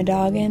sneak my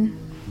dog in.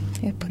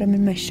 I would put him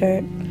in my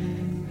shirt,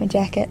 my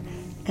jacket,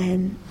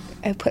 and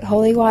I would put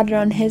holy water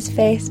on his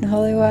face and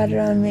holy water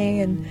on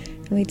me, and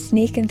we'd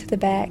sneak into the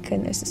back,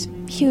 and it was this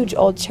huge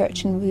old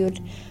church, and we would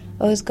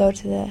always go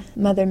to the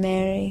Mother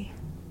Mary.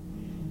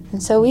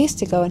 And so we used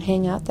to go and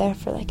hang out there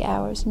for like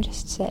hours and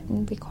just sit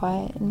and be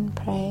quiet and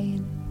pray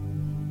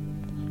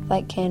and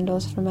light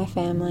candles for my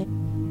family.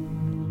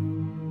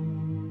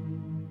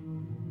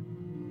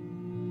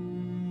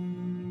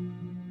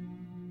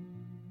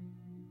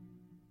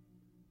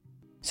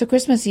 So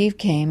Christmas Eve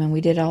came, and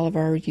we did all of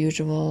our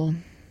usual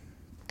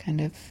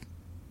kind of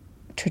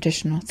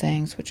traditional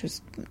things, which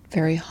was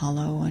very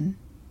hollow and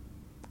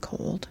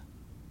cold.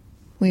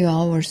 We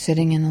all were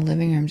sitting in the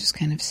living room just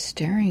kind of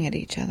staring at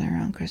each other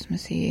on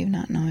Christmas Eve,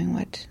 not knowing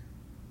what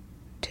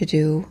to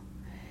do.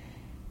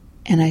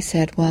 And I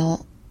said,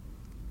 well,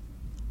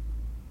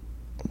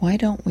 why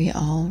don't we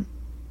all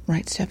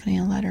write Stephanie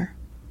a letter?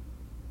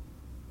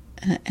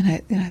 And I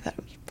thought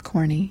it was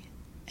corny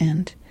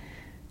and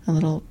a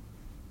little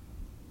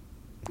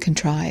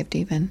contrived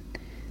even,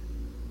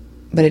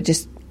 but it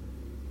just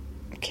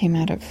came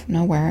out of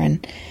nowhere.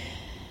 And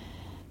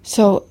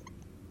so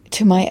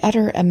to my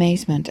utter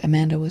amazement,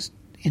 Amanda was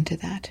into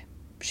that.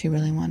 She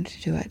really wanted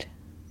to do it.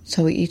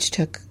 So we each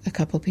took a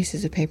couple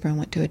pieces of paper and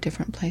went to a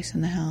different place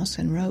in the house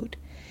and wrote.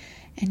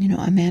 And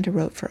Amanda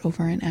wrote for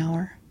over an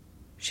hour.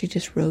 She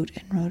just wrote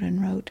and wrote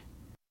and wrote.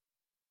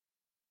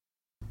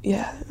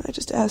 Yeah, I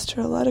just asked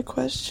her a lot of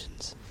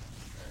questions.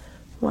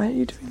 Why are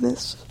you doing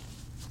this?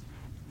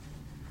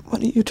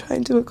 What are you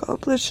trying to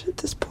accomplish at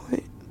this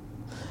point?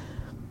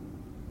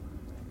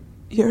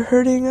 You're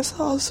hurting us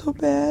all so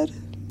bad.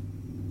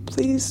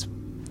 Please,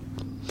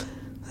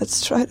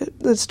 let's try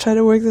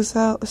to work this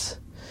out.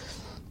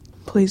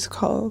 Please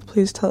call.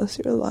 Please tell us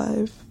you're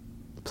alive.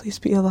 Please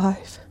be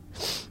alive.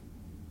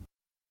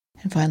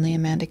 And finally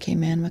Amanda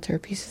came in with her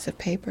pieces of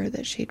paper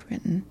that she'd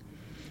written,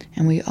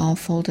 and we all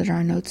folded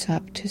our notes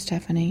up to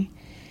Stephanie,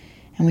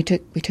 and we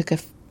took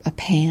a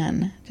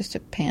pan, just a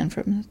pan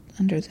from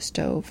under the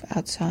stove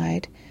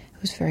outside.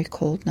 It was a very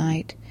cold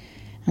night,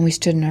 and we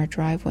stood in our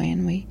driveway,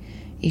 and we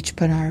each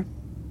put our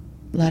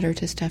letter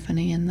to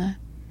Stephanie in the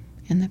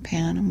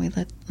pan, and we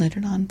lit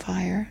it on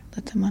fire,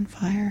 lit them on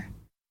fire.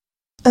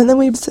 And then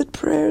we said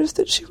prayers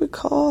that she would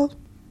call.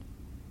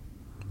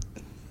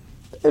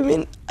 I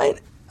mean,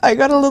 I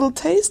got a little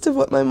taste of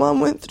what my mom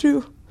went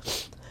through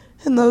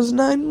in those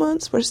 9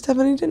 months where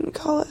Stephanie didn't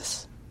call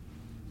us.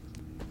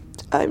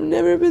 I've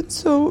never been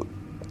so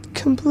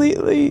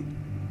completely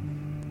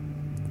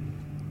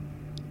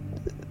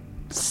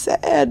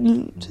sad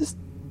and just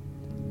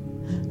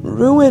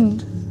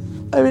ruined.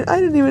 I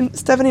mean,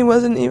 Stephanie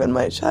wasn't even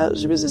my child.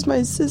 She was just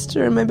my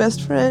sister and my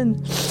best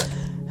friend.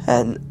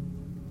 And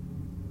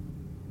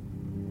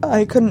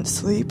I couldn't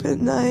sleep at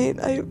night.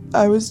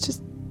 I was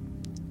just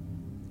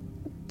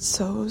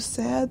so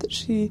sad that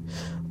she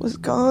was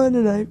gone,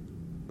 and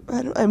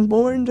I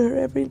mourned her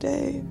every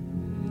day.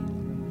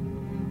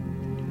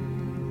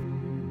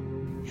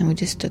 And we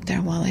just stood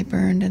there while I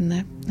burned, and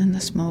the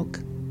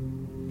smoke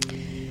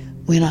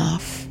went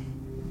off.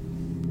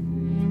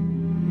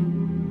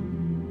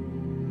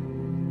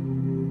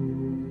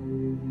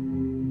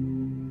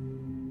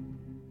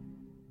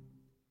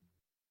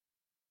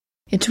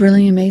 It's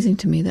really amazing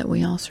to me that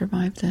we all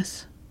survived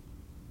this.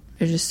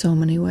 There's just so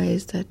many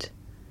ways that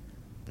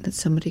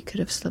somebody could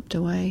have slipped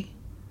away.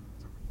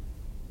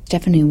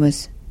 Stephanie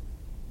was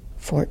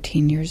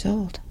 14 years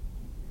old,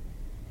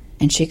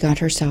 and she got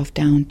herself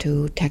down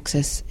to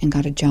Texas and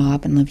got a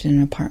job and lived in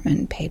an apartment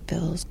and paid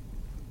bills.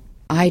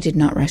 I did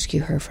not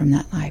rescue her from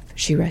that life.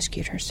 She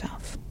rescued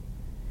herself.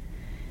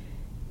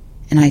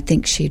 And I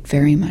think she'd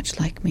very much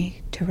like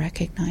me to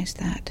recognize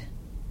that.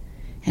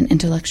 And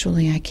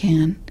intellectually I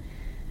can.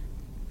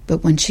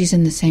 But when she's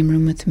in the same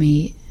room with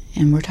me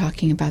and we're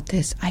talking about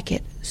this, I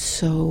get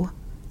so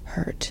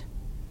hurt.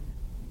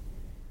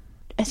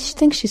 I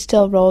think she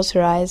still rolls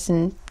her eyes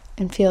and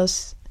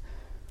feels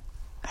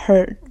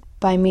hurt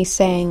by me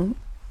saying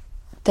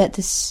that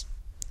this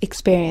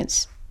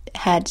experience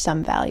had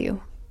some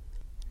value.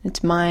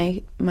 It's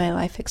my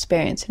life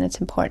experience, and it's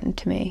important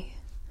to me.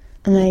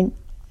 And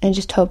I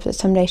just hope that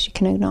someday she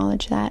can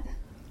acknowledge that.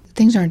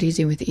 things aren't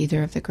easy with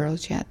either of the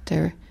girls yet.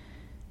 They're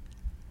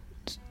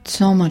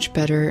so much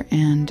better,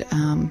 and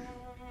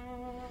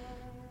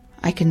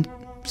I can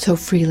so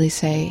freely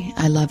say,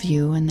 I love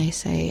you, and they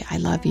say, I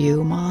love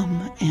you,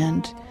 Mom,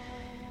 and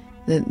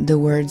the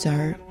words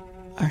are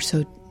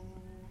so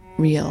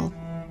real.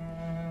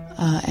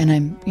 And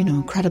I'm,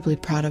 incredibly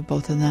proud of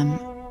both of them.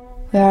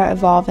 We are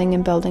evolving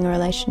and building a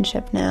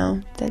relationship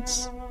now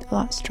that's a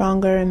lot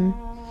stronger, and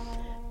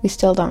we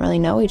still don't really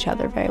know each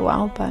other very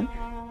well, but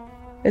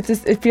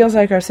it feels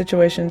like our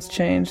situation's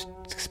changed,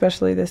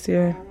 especially this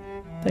year.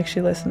 Like,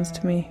 she listens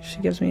to me, she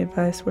gives me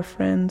advice, we're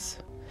friends.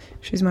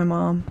 She's my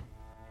mom,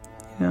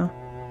 I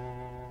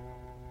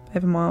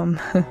have a mom.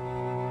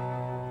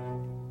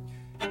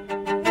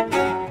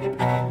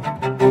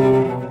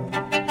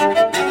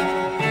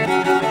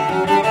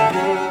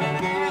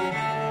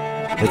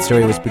 That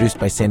story was produced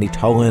by Sandy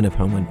Tolan of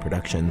Homeland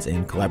Productions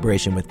in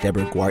collaboration with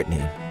Deborah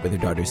Gwartney with her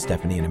daughters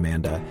Stephanie and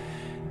Amanda.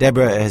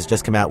 Deborah has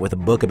just come out with a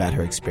book about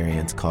her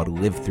experience called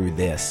Live Through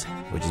This,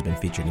 which has been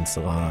featured in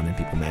Salon and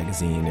People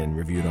magazine and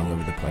reviewed all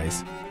over the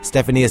place.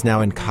 Stephanie is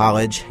now in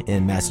college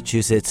in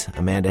Massachusetts.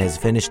 Amanda has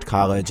finished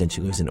college and she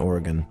lives in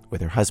Oregon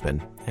with her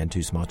husband and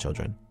 2 small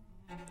children.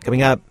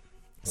 Coming up,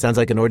 sounds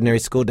like an ordinary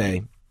school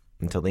day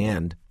until the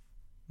end.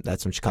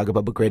 That's from Chicago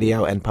Public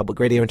Radio and Public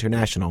Radio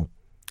International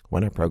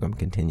when our program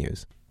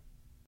continues.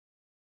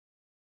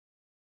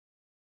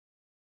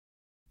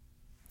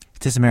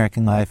 This is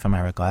American Life. I'm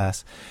Ira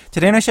Glass.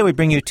 Today on our show, we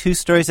bring you 2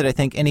 stories that I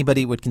think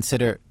anybody would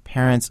consider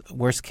parents'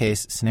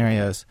 worst-case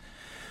scenarios.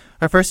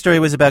 Our first story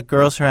was about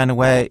girls who ran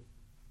away.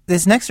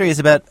 This next story is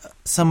about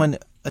someone,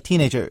 a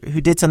teenager, who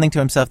did something to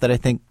himself that I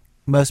think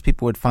most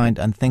people would find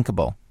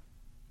unthinkable.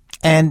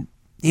 And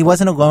he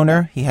wasn't a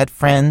loner. He had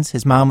friends.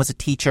 His mom was a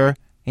teacher,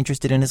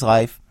 interested in his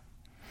life.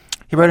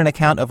 He wrote an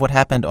account of what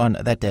happened on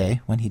that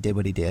day when he did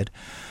what he did,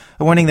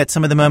 a warning that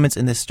some of the moments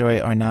in this story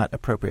are not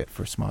appropriate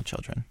for small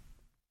children.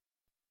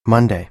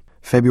 Monday,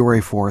 February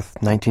 4th,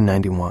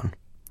 1991,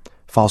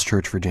 Falls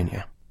Church,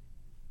 Virginia.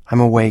 I'm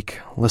awake,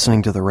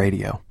 listening to the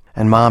radio,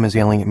 and Mom is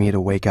yelling at me to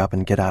wake up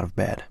and get out of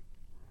bed.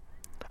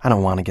 I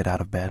don't want to get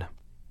out of bed.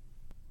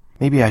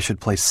 Maybe I should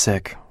play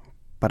sick,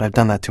 but I've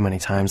done that too many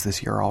times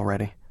this year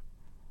already.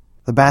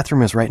 The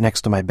bathroom is right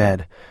next to my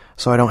bed,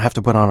 so I don't have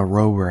to put on a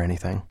robe or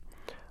anything.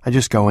 I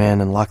just go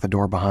in and lock the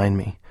door behind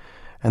me,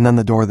 and then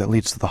the door that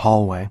leads to the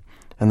hallway,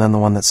 and then the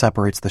one that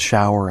separates the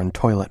shower and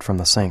toilet from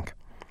the sink.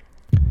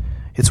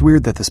 It's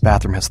weird that this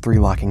bathroom has 3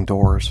 locking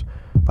doors,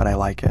 but I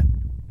like it.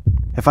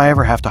 If I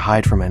ever have to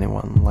hide from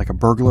anyone, like a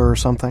burglar or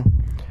something,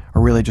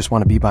 or really just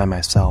want to be by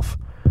myself,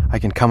 I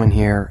can come in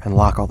here and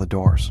lock all the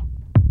doors.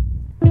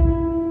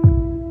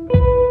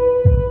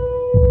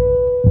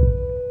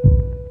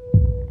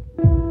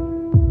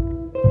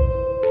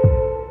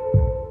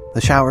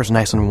 The shower's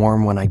nice and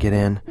warm when I get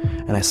in,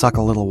 and I suck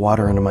a little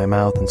water into my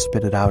mouth and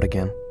spit it out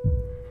again.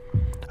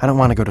 I don't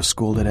want to go to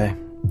school today.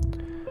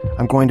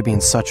 I'm going to be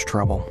in such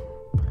trouble.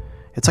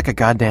 It's like a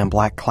goddamn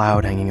black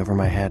cloud hanging over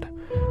my head,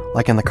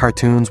 like in the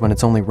cartoons when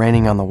it's only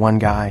raining on the one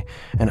guy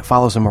and it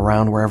follows him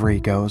around wherever he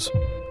goes,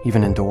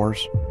 even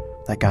indoors.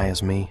 That guy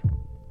is me.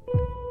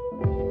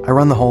 I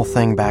run the whole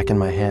thing back in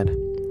my head.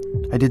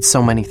 I did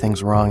so many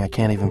things wrong I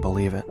can't even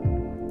believe it.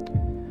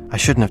 I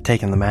shouldn't have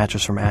taken the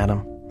matches from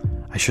Adam.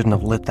 I shouldn't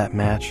have lit that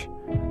match.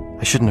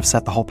 I shouldn't have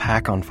set the whole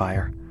pack on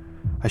fire.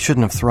 I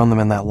shouldn't have thrown them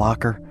in that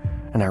locker,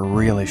 and I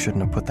really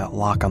shouldn't have put that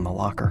lock on the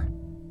locker.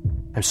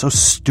 I'm so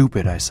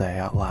stupid, I say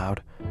out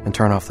loud, and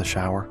turn off the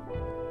shower.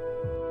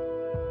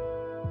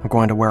 I'm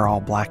going to wear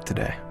all black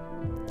today.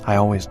 I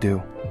always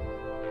do.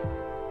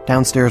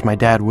 Downstairs, my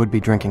dad would be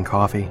drinking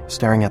coffee,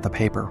 staring at the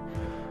paper,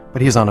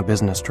 but he's on a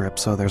business trip,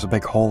 so there's a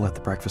big hole at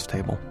the breakfast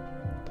table.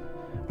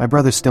 My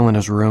brother's still in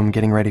his room,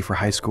 getting ready for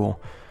high school,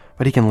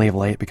 but he can leave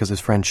late because his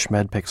friend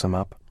Schmed picks him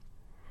up.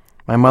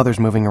 My mother's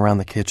moving around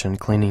the kitchen,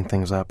 cleaning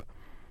things up.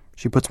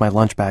 She puts my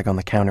lunch bag on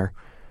the counter.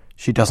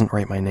 She doesn't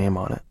write my name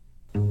on it.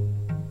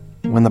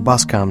 When the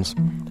bus comes,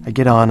 I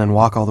get on and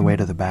walk all the way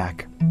to the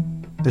back.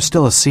 There's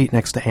still a seat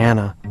next to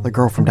Anna, the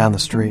girl from down the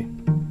street.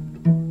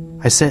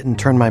 I sit and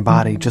turn my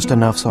body just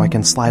enough so I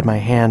can slide my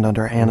hand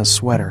under Anna's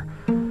sweater.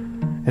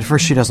 At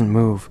first she doesn't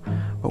move,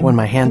 but when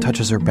my hand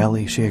touches her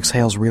belly, she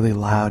exhales really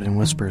loud and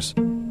whispers,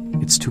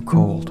 "It's too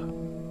cold."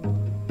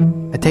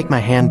 I take my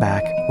hand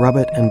back, rub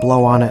it, and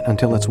blow on it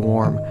until it's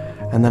warm,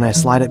 and then I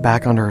slide it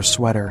back under her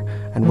sweater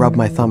and rub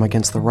my thumb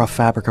against the rough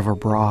fabric of her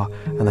bra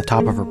and the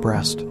top of her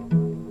breast.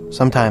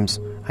 Sometimes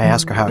I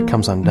ask her how it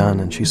comes undone,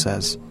 and she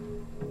says,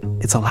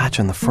 "It's a latch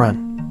in the front."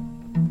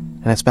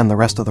 And I spend the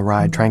rest of the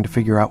ride trying to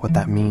figure out what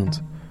that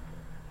means.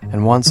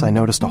 And once I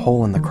noticed a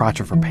hole in the crotch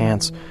of her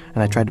pants,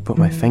 and I tried to put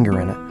my finger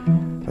in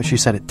it, but she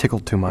said it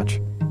tickled too much.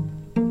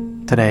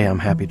 Today I'm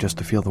happy just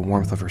to feel the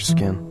warmth of her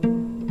skin.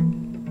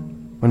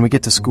 When we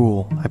get to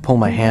school, I pull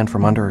my hand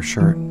from under her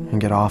shirt and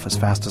get off as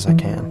fast as I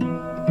can.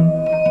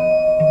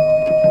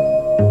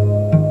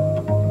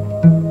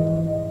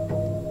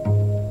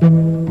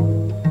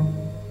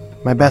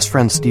 My best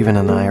friend Steven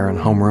and I are in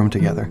homeroom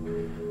together,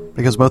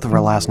 because both of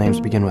our last names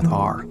begin with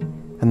R,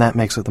 and that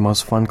makes it the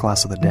most fun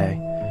class of the day,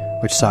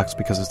 which sucks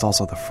because it's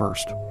also the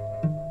first.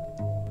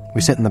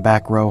 We sit in the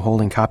back row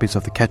holding copies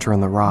of The Catcher in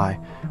the Rye,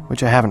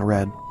 which I haven't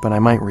read, but I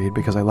might read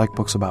because I like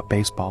books about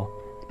baseball,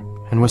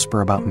 and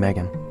whisper about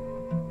Megan.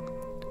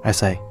 I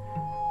say,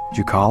 "Did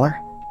you call her?"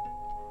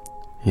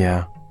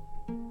 "Yeah."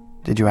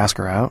 "Did you ask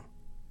her out?"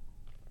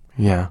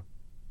 "Yeah."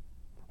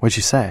 "What'd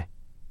she say?"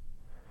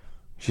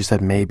 "She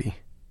said maybe."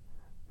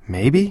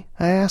 "Maybe?"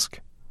 I ask.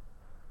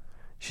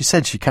 "She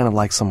said she kind of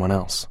likes someone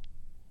else."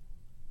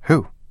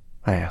 "Who?"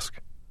 I ask.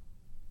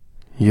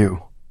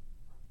 "You."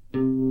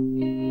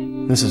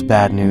 This is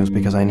bad news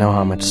because I know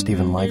how much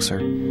Stephen likes her,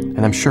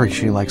 and I'm sure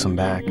she likes him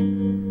back.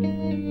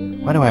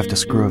 Why do I have to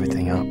screw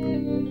everything up?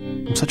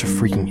 I'm such a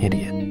freaking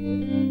idiot.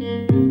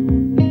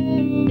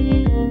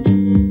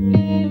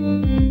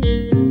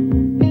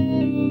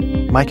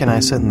 Mike and I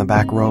sit in the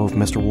back row of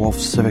Mr.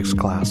 Wolf's civics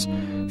class,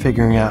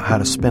 figuring out how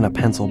to spin a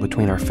pencil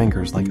between our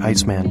fingers like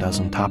Iceman does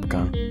in Top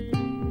Gun.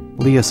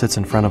 Leah sits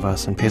in front of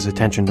us and pays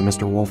attention to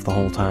Mr. Wolf the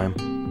whole time.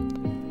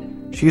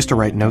 She used to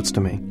write notes to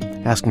me,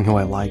 asking who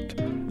I liked,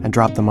 and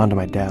drop them onto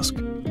my desk.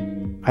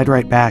 I'd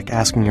write back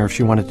asking her if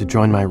she wanted to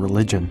join my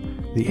religion,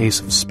 the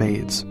Ace of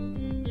Spades.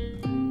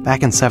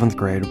 Back in 7th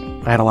grade,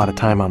 I had a lot of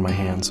time on my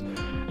hands,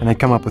 and I'd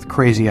come up with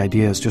crazy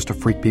ideas just to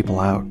freak people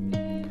out.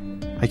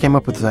 I came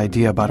up with this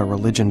idea about a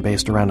religion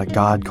based around a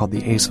god called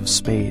the Ace of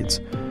Spades,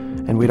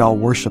 and we'd all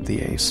worship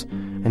the ace,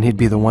 and he'd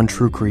be the one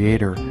true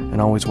creator and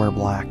always wear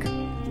black.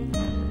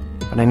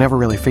 But I never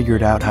really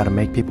figured out how to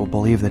make people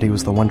believe that he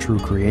was the one true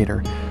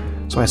creator,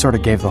 so I sort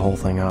of gave the whole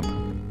thing up.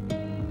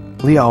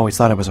 Leah always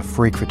thought I was a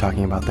freak for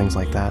talking about things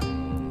like that,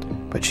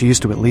 but she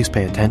used to at least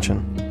pay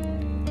attention.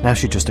 Now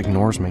she just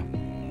ignores me.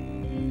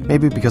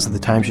 Maybe because of the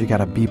time she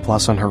got a B+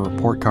 on her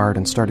report card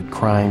and started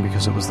crying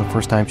because it was the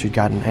first time she'd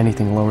gotten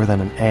anything lower than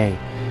an A,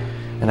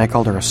 and I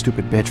called her a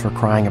stupid bitch for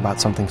crying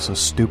about something so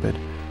stupid.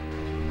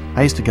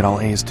 I used to get all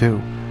A's too,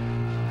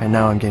 and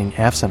now I'm getting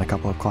F's in a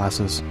couple of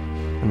classes,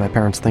 and my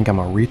parents think I'm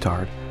a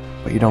retard,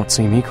 but you don't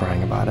see me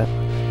crying about it.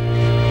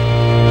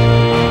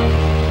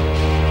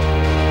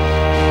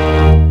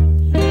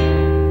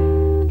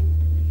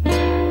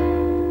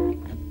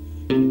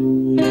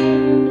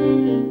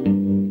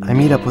 I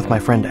meet up with my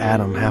friend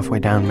Adam halfway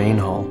down Main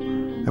Hall,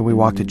 and we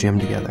walk to gym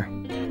together.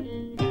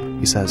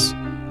 He says,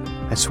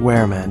 "I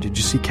swear, man, did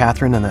you see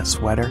Catherine in that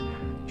sweater?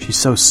 She's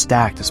so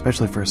stacked,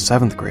 especially for a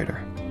 7th grader."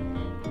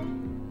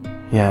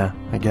 Yeah,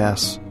 I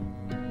guess.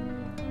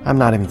 I'm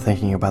not even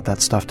thinking about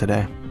that stuff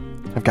today.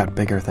 I've got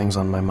bigger things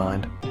on my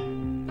mind.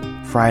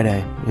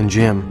 Friday, in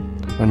gym,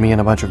 when me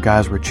and a bunch of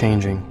guys were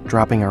changing,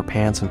 dropping our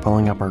pants and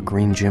pulling up our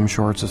green gym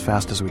shorts as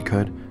fast as we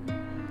could,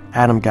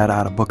 Adam got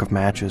out a book of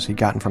matches he'd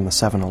gotten from the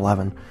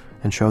 7-Eleven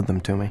and showed them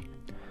to me.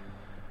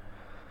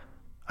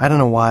 I don't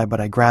know why,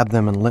 but I grabbed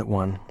them and lit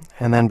one,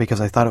 and then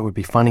because I thought it would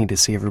be funny to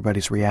see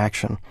everybody's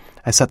reaction,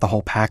 I set the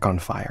whole pack on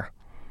fire.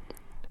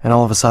 And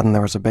all of a sudden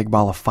there was a big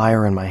ball of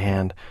fire in my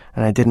hand,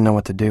 and I didn't know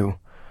what to do.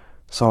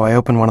 So I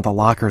opened one of the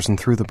lockers and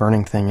threw the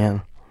burning thing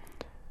in.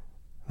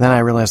 Then I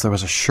realized there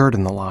was a shirt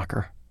in the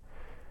locker.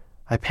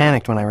 I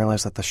panicked when I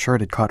realized that the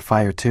shirt had caught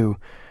fire too,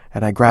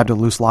 and I grabbed a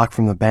loose lock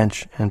from the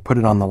bench and put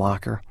it on the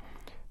locker,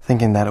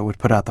 thinking that it would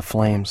put out the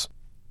flames.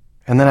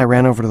 And then I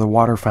ran over to the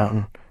water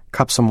fountain,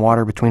 cupped some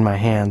water between my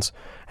hands,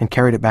 and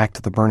carried it back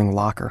to the burning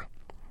locker.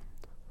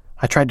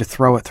 I tried to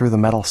throw it through the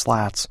metal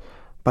slats,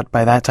 but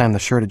by that time the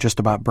shirt had just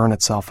about burned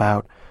itself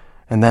out,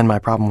 and then my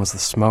problem was the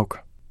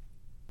smoke.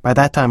 By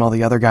that time all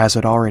the other guys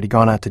had already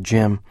gone out to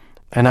gym,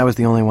 and I was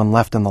the only one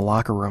left in the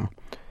locker room,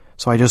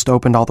 so I just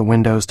opened all the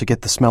windows to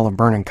get the smell of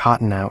burning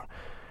cotton out,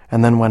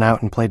 and then went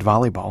out and played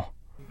volleyball.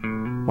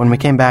 When we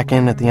came back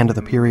in at the end of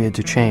the period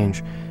to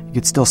change, you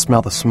could still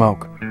smell the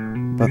smoke,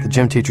 but the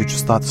gym teacher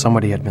just thought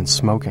somebody had been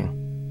smoking.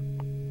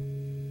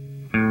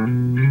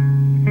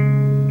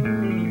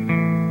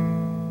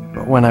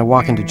 But when I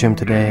walk into gym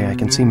today, I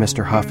can see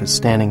Mr. Huff is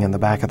standing in the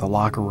back of the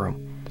locker room,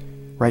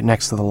 right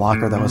next to the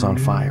locker that was on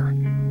fire.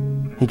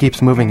 He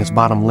keeps moving his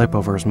bottom lip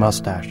over his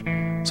mustache,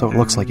 so it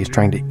looks like he's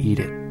trying to eat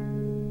it.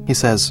 He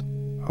says,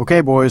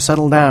 "Okay, boys,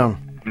 settle down.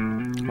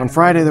 On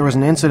Friday there was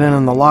an incident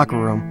in the locker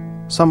room.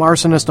 Some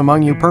arsonist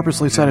among you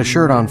purposely set a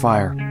shirt on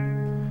fire.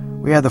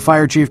 We had the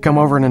fire chief come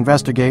over and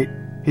investigate.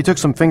 He took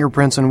some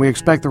fingerprints and we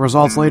expect the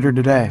results later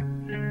today.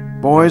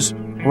 Boys,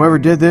 whoever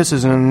did this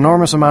is in an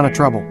enormous amount of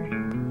trouble.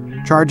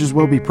 Charges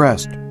will be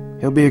pressed.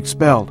 He'll be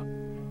expelled.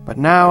 But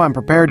now I'm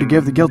prepared to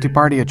give the guilty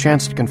party a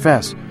chance to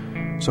confess.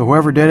 So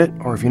whoever did it,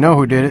 or if you know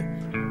who did it,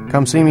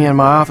 come see me in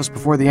my office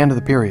before the end of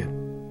the period."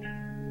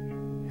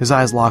 His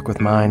eyes lock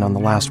with mine on the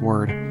last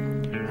word,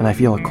 and I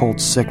feel a cold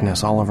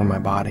sickness all over my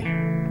body.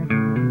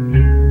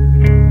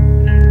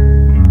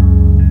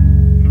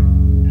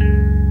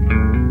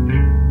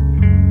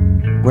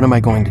 What am I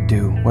going to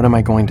do? What am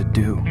I going to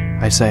do?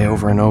 I say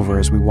over and over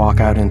as we walk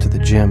out into the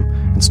gym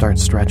and start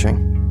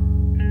stretching.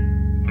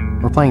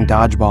 We're playing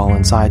dodgeball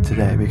inside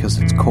today because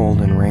it's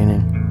cold and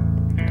raining.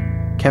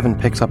 Kevin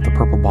picks up the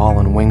purple ball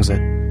and wings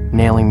it,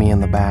 nailing me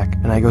in the back,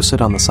 and I go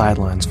sit on the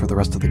sidelines for the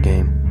rest of the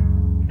game.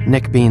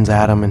 Nick beans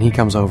Adam, and he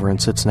comes over and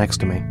sits next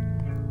to me.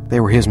 They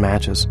were his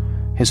matches.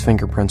 His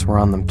fingerprints were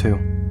on them too.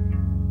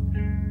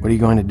 What are you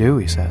going to do,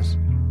 he says.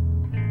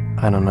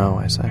 I don't know,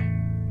 I say.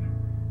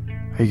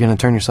 Are you going to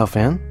turn yourself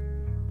in?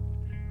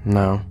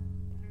 No.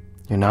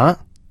 You're not?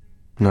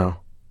 No.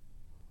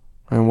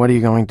 And what are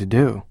you going to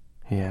do?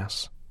 He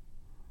asks.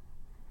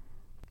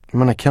 I'm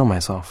going to kill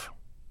myself.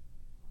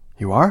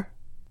 You are?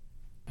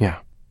 Yeah.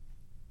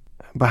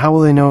 But how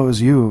will they know it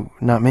was you,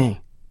 not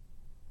me?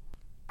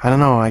 I don't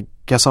know, I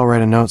guess I'll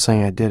write a note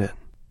saying I did it.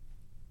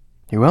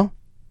 You will?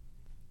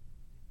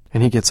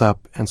 And he gets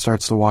up and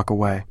starts to walk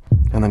away,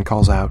 and then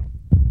calls out,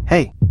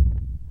 Hey!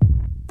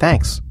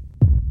 Thanks!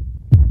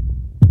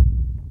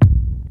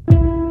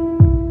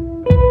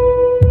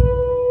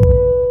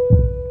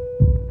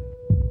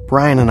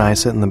 Brian and I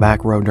sit in the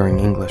back row during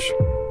English.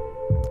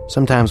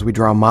 Sometimes we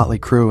draw Motley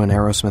Crue and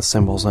Aerosmith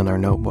symbols in our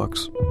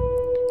notebooks.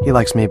 He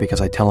likes me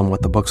because I tell him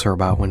what the books are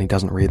about when he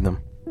doesn't read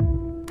them.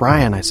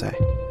 Brian, I say,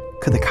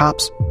 could the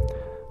cops...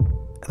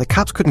 The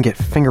cops couldn't get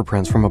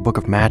fingerprints from a book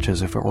of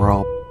matches if it were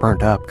all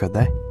burnt up, could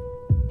they?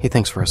 He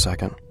thinks for a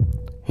second.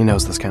 He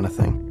knows this kind of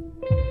thing.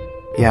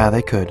 Yeah,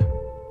 they could.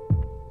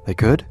 They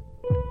could?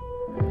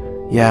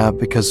 Yeah,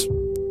 because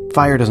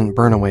fire doesn't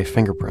burn away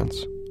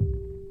fingerprints.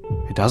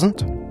 It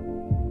doesn't?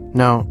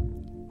 No,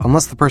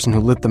 unless the person who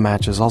lit the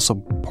matches also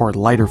poured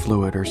lighter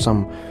fluid or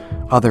some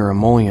other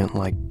emollient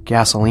like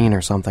gasoline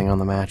or something on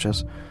the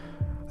matches.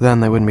 Then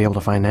they wouldn't be able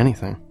to find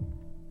anything.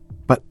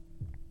 But,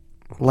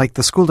 like,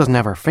 the school doesn't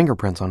have our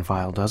fingerprints on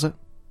file, does it?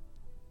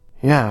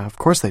 Yeah, of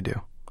course they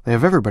do. They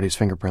have everybody's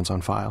fingerprints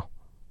on file.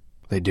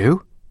 They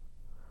do?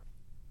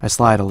 I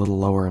slide a little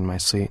lower in my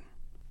seat.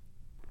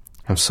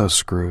 I'm so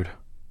screwed.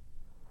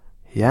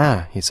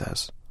 Yeah, he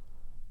says.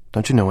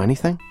 Don't you know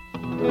anything?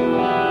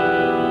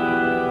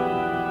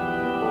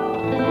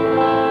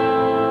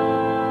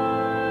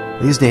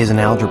 These days in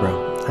algebra,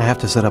 I have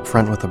to sit up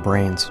front with the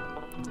brains.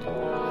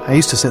 I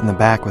used to sit in the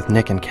back with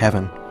Nick and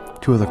Kevin,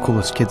 two of the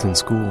coolest kids in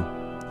school.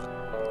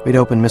 We'd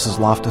open Mrs.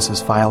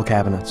 Loftus's file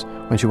cabinets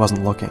when she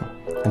wasn't looking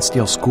and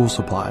steal school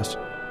supplies.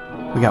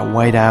 We got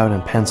whiteout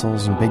and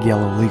pencils and big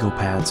yellow legal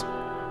pads,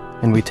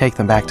 and we'd take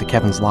them back to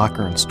Kevin's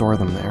locker and store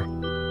them there.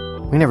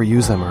 We never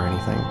used them or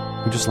anything.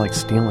 We just liked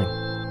stealing.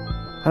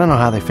 I don't know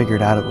how they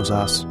figured out it was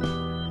us.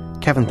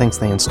 Kevin thinks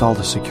they installed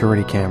a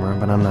security camera,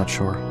 but I'm not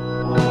sure.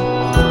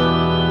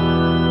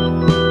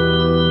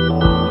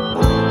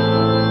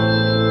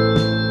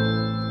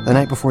 The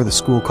night before the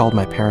school called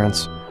my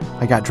parents,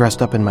 I got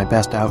dressed up in my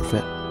best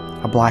outfit,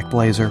 a black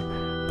blazer,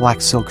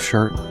 black silk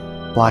shirt,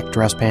 black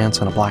dress pants,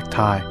 and a black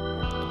tie,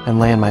 and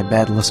lay in my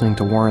bed listening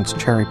to Warrant's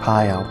Cherry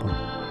Pie album.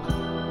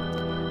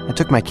 I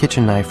took my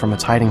kitchen knife from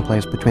its hiding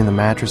place between the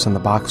mattress and the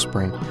box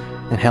spring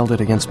and held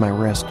it against my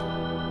wrist.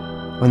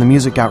 When the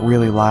music got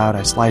really loud,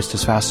 I sliced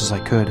as fast as I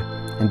could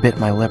and bit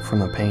my lip from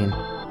the pain.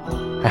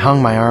 I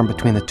hung my arm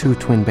between the two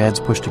twin beds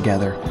pushed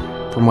together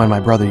from when my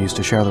brother used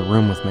to share the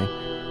room with me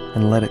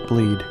and let it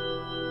bleed.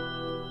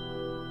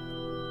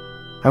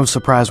 I was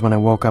surprised when I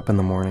woke up in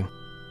the morning.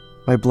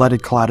 My blood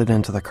had clotted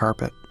into the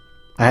carpet.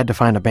 I had to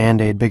find a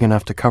Band-Aid big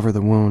enough to cover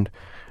the wound,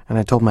 and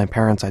I told my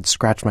parents I'd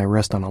scratched my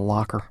wrist on a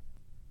locker.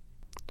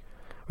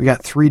 We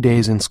got 3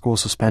 days in school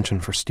suspension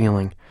for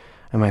stealing,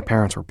 and my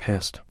parents were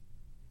pissed.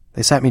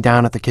 They sat me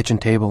down at the kitchen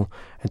table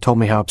and told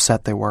me how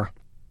upset they were.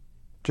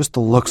 Just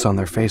the looks on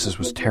their faces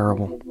was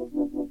terrible.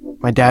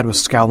 My dad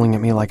was scowling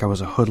at me like I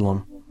was a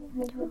hoodlum.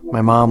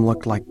 My mom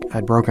looked like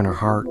I'd broken her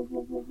heart.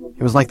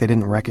 It was like they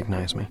didn't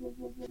recognize me.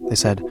 They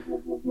said,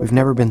 "We've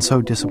never been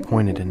so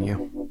disappointed in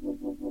you."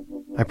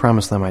 I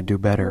promised them I'd do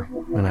better,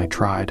 and I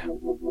tried.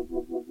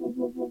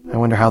 I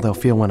wonder how they'll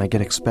feel when I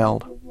get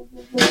expelled.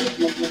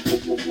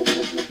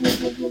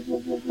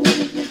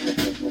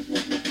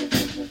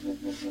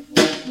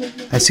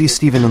 I see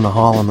Stephen in the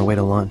hall on the way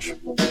to lunch.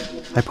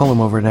 I pull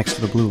him over next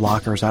to the blue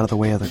lockers out of the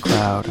way of the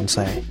crowd and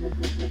say,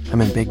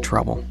 "I'm in big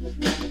trouble."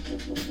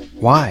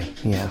 "Why?"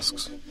 he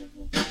asks.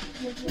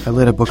 "I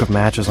lit a book of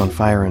matches on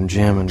fire in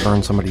gym and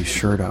burned somebody's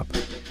shirt up."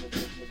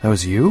 "That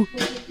was you?"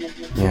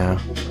 "Yeah."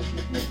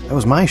 "That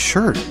was my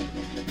shirt."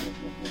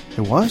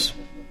 "It was?"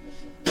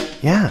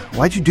 "Yeah,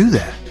 why'd you do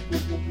that?"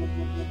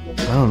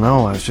 "I don't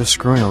know, I was just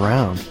screwing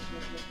around."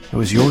 "It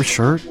was your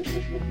shirt?"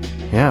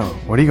 "Yeah,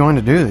 what are you going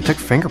to do? They took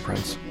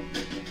fingerprints."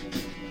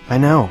 "I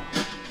know.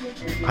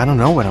 I don't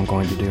know what I'm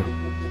going to do."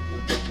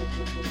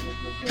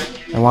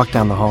 I walk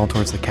down the hall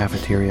towards the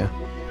cafeteria,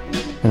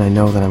 and I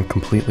know that I'm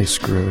completely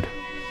screwed.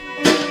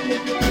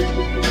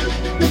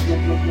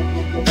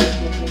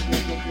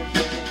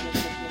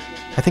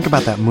 I think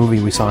about that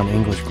movie we saw in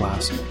English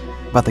class,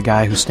 about the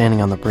guy who's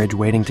standing on the bridge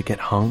waiting to get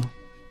hung.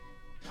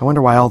 I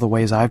wonder why all the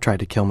ways I've tried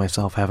to kill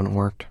myself haven't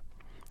worked.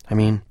 I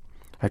mean,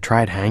 I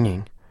tried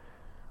hanging.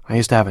 I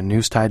used to have a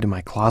noose tied to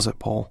my closet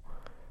pole.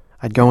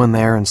 I'd go in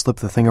there and slip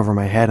the thing over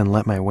my head and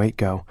let my weight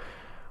go,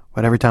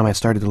 but every time I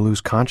started to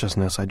lose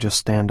consciousness, I'd just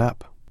stand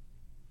up.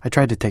 I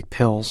tried to take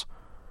pills.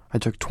 I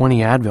took 20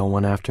 Advil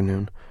one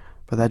afternoon,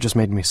 but that just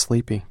made me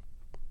sleepy.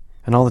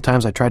 And all the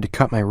times I tried to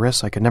cut my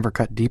wrists, I could never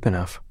cut deep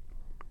enough.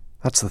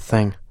 That's the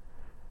thing.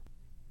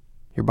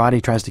 Your body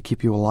tries to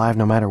keep you alive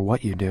no matter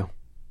what you do.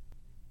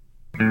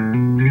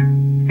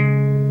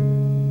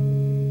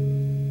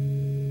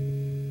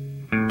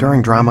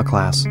 During drama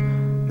class,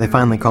 they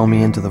finally call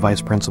me into the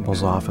vice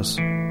principal's office.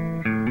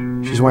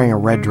 She's wearing a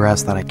red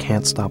dress that I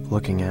can't stop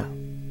looking at.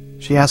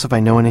 She asks if I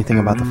know anything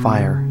about the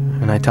fire,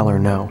 and I tell her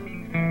no.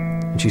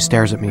 And she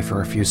stares at me for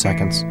a few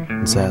seconds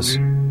and says,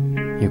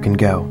 "You can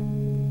go."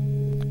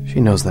 She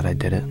knows that I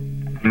did it.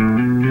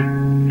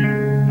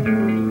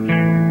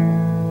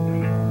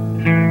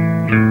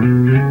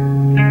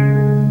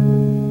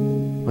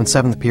 When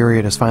 7th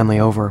period is finally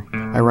over,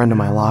 I run to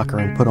my locker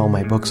and put all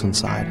my books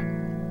inside.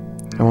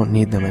 I won't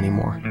need them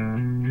anymore.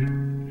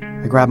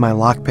 I grab my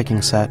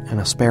lock-picking set and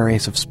a spare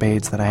ace of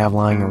spades that I have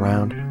lying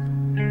around.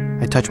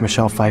 I touch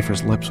Michelle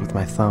Pfeiffer's lips with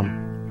my thumb.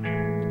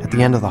 At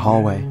the end of the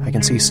hallway, I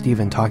can see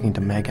Stephen talking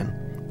to Megan,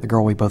 the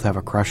girl we both have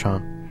a crush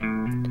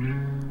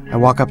on. I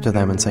walk up to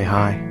them and say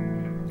hi.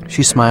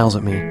 She smiles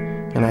at me,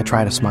 and I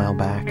try to smile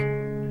back.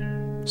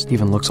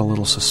 Stephen looks a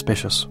little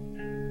suspicious.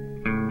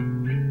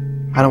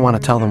 I don't want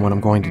to tell them what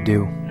I'm going to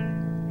do.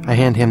 I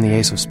hand him the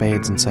ace of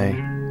spades and say,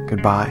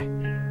 "Goodbye,"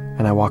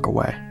 and I walk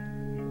away.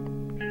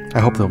 I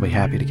hope they'll be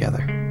happy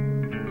together.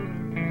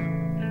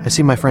 I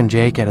see my friend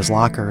Jake at his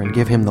locker and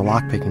give him the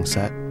lock-picking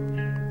set.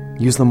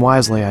 "Use them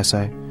wisely," I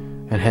say,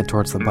 and head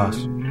towards the bus.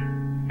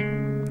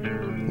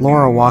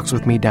 Laura walks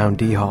with me down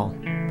D Hall.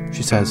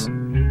 She says,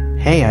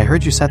 "Hey, I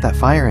heard you set that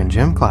fire in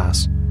gym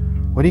class.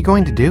 What are you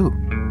going to do?"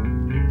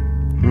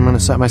 "I'm going to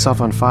set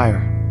myself on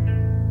fire."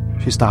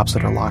 She stops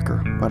at her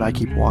locker, but I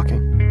keep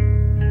walking.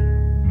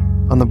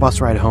 On the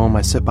bus ride home,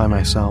 I sit by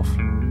myself.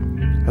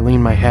 I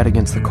lean my head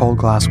against the cold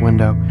glass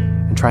window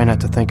and try not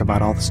to think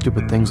about all the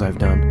stupid things I've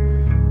done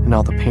and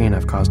all the pain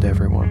I've caused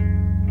everyone.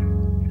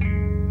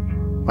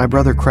 My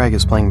brother Craig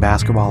is playing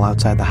basketball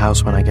outside the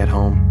house when I get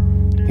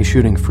home. He's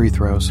shooting free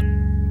throws.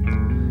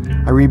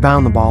 I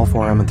rebound the ball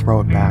for him and throw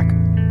it back.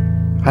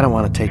 I don't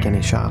want to take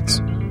any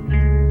shots.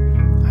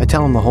 I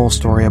tell him the whole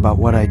story about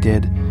what I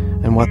did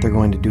and what they're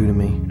going to do to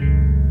me.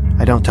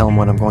 I don't tell him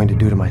what I'm going to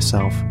do to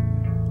myself.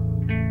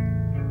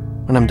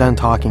 When I'm done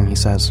talking, he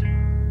says,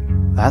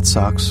 "That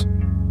sucks,"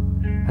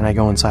 and I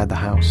go inside the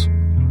house.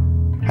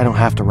 I don't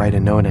have to write a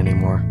note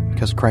anymore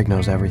because Craig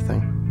knows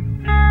everything.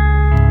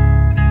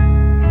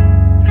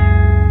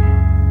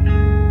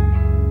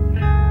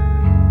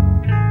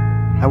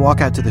 I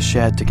walk out to the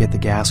shed to get the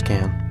gas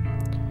can.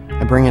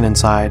 I bring it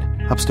inside,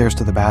 upstairs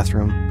to the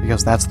bathroom,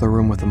 because that's the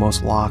room with the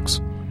most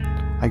locks.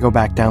 I go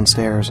back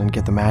downstairs and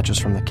get the matches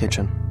from the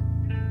kitchen.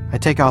 I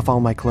take off all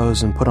my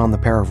clothes and put on the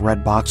pair of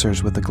red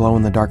boxers with the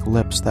glow-in-the-dark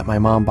lips that my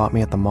mom bought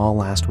me at the mall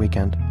last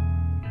weekend.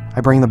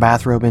 I bring the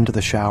bathrobe into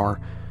the shower,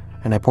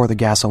 and I pour the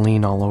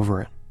gasoline all over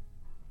it.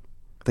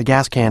 The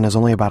gas can is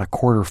only about a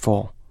quarter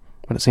full,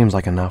 but it seems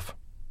like enough.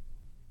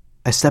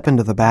 I step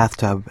into the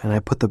bathtub, and I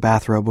put the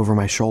bathrobe over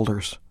my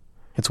shoulders.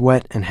 It's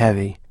wet and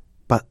heavy,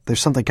 but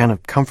there's something kind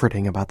of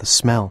comforting about the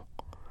smell,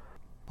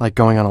 like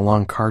going on a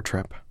long car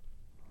trip.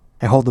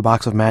 I hold the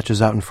box of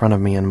matches out in front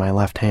of me in my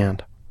left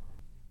hand.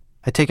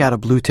 I take out a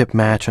blue-tip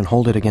match and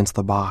hold it against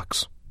the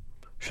box.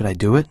 Should I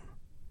do it?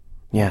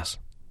 Yes,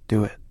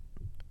 do it.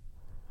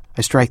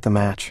 I strike the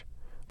match,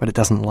 but it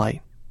doesn't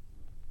light.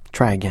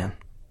 Try again.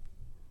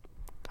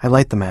 I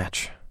light the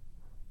match.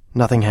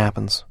 Nothing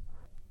happens.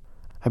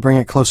 I bring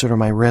it closer to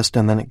my wrist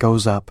and then it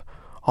goes up,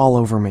 all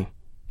over me,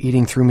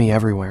 eating through me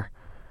everywhere.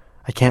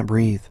 I can't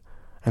breathe.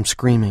 I'm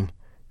screaming,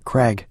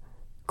 "Craig,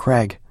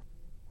 Craig."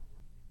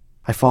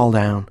 I fall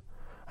down.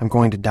 I'm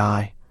going to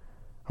die.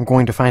 I'm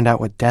going to find out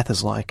what death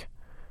is like.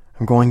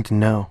 I'm going to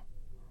know.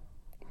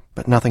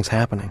 But nothing's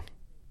happening.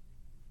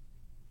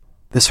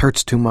 This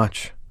hurts too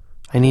much.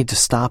 I need to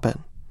stop it.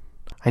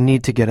 I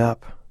need to get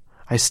up.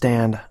 I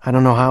stand. I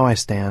don't know how I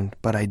stand,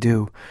 but I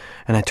do,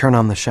 and I turn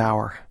on the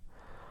shower.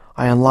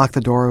 I unlock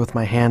the door with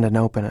my hand and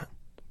open it.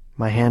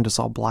 My hand is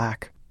all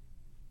black.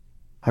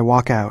 I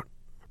walk out.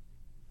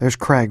 There's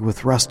Craig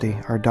with Rusty,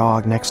 our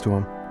dog, next to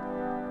him.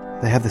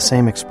 They have the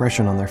same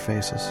expression on their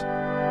faces.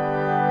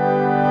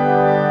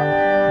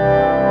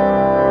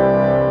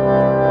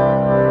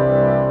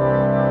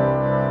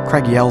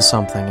 Craig yells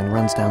something and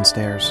runs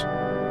downstairs.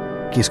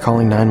 He's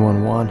calling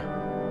 911.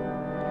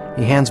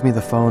 He hands me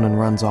the phone and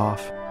runs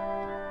off.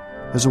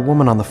 There's a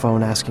woman on the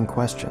phone asking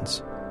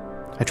questions.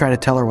 I try to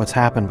tell her what's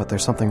happened, but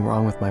there's something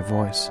wrong with my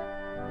voice.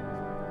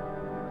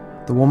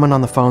 The woman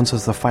on the phone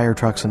says the fire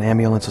trucks and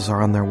ambulances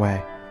are on their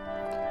way.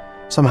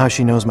 Somehow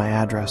she knows my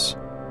address.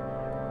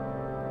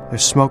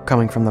 There's smoke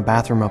coming from the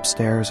bathroom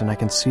upstairs, and I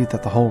can see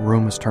that the whole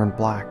room is turned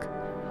black.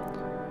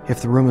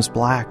 If the room is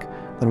black,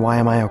 then why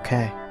am I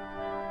okay?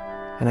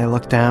 And I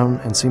look down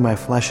and see my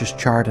flesh is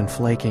charred and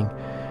flaking,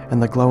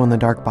 and the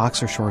glow-in-the-dark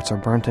boxer shorts are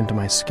burnt into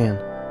my skin.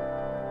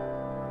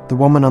 The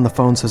woman on the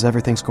phone says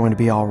everything's going to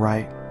be all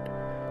right.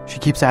 She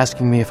keeps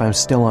asking me if I'm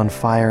still on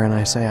fire, and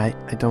I say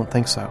I don't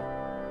think so.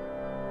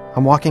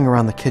 I'm walking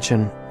around the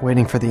kitchen,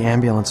 waiting for the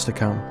ambulance to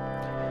come.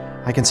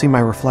 I can see my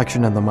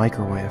reflection in the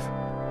microwave.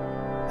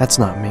 That's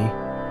not me.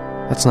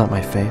 That's not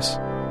my face.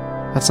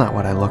 That's not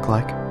what I look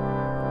like.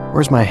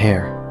 Where's my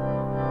hair?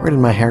 Where did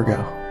my hair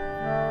go?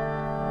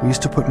 We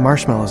used to put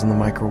marshmallows in the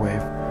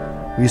microwave.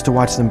 We used to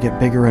watch them get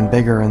bigger and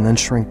bigger and then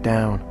shrink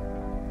down.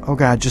 Oh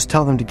God, just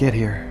tell them to get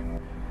here.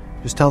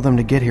 Just tell them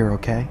to get here,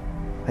 okay?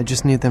 I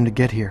just need them to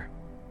get here.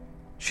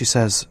 She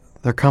says,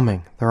 they're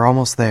coming. They're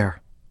almost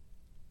there.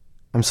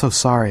 I'm so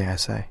sorry, I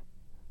say.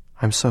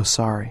 I'm so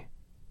sorry.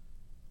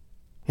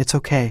 It's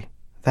okay.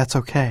 That's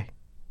okay.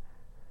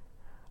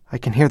 I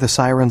can hear the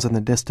sirens in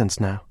the distance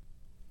now.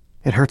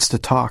 It hurts to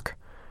talk.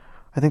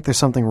 I think there's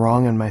something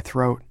wrong in my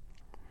throat.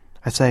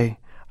 I say,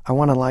 I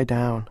want to lie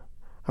down.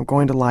 I'm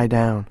going to lie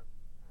down.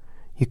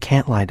 You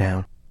can't lie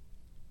down.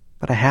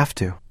 But I have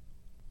to.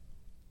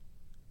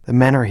 The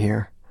men are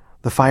here.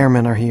 The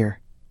firemen are here.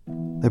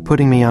 They're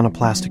putting me on a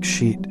plastic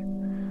sheet.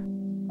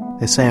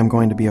 They say I'm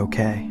going to be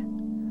okay.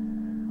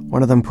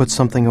 One of them puts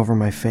something over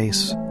my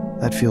face.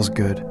 That feels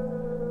good.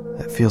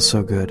 That feels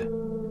so good.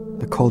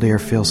 The cold air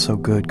feels so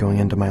good going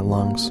into my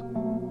lungs.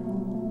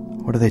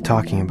 What are they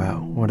talking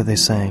about? What are they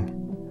saying?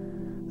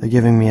 They're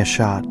giving me a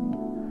shot.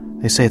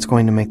 They say it's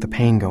going to make the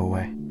pain go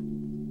away.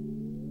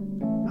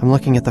 I'm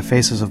looking at the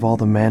faces of all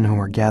the men who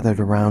are gathered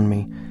around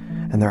me,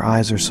 and their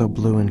eyes are so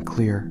blue and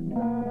clear.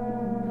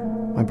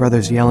 My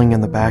brother's yelling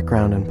in the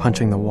background and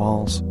punching the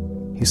walls.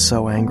 He's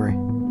so angry.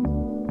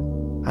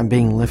 I'm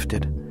being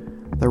lifted.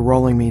 They're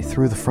rolling me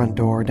through the front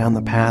door, down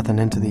the path, and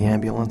into the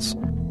ambulance.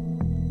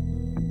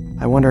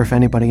 I wonder if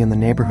anybody in the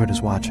neighborhood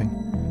is watching.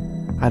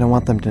 I don't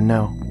want them to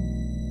know.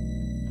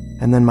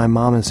 And then my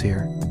mom is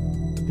here,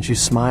 and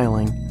she's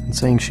smiling and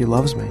saying she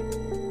loves me.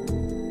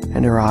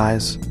 And her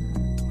eyes,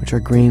 which are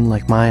green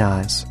like my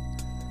eyes,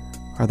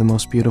 are the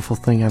most beautiful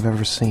thing I've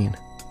ever seen.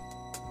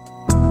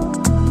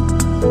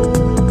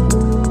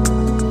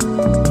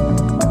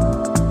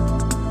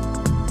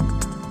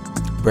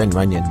 Bren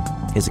Runyon.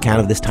 His account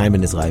of this time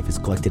in his life is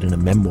collected in a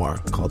memoir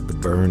called The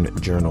Burn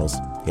Journals.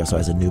 He also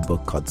has a new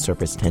book called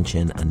Surface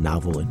Tension, a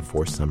novel in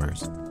 4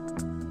 summers.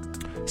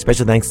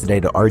 Special thanks today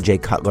to R.J.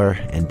 Cutler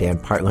and Dan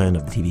Partland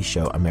of the TV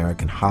show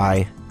American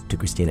High, to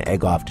Christina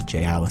Egloff, to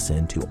Jay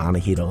Allison, to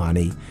Anahita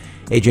Lani.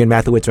 Adrian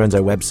Mathewitz runs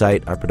our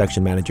website. Our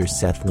production manager is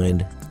Seth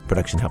Lind.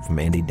 Production help from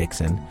Andy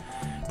Dixon.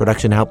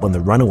 Production help on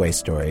The Runaway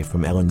Story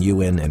from Ellen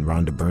Ewan and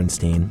Rhonda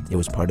Bernstein. It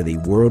was part of the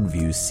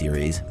Worldviews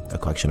series, a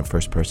collection of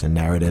first-person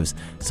narratives.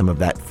 Some of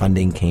that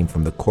funding came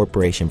from the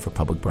Corporation for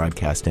Public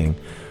Broadcasting.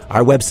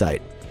 Our website,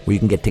 where you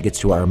can get tickets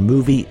to our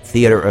movie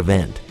theater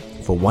event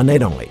for one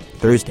night only,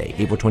 Thursday,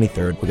 April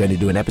 23rd. We're going to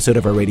do an episode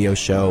of our radio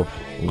show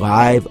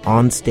live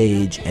on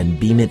stage and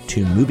beam it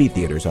to movie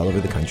theaters all over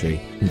the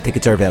country. And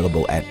tickets are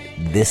available at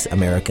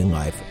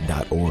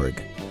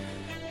thisamericanlife.org.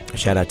 A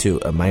shout out to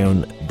my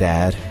own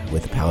dad,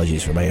 with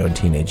apologies for my own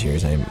teenage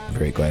years. I'm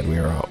very glad we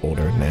are all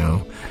older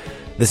now.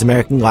 This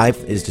American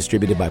Life is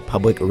distributed by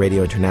Public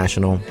Radio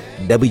International.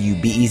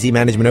 WBEZ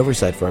management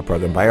oversight for our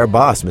program by our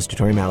boss, Mr.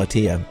 Tori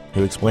Malatia,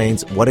 who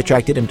explains what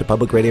attracted him to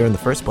public radio in the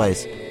first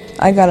place.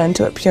 I got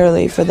into it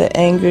purely for the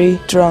angry,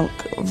 drunk,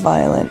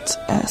 violent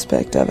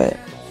aspect of it.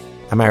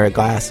 I'm Ira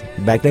Glass.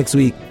 Back next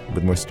week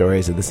with more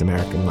stories of This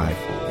American Life.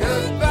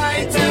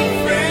 Goodbye to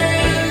friends.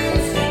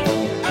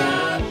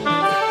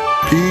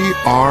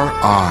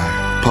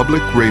 PRI,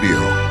 Public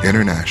Radio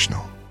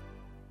International.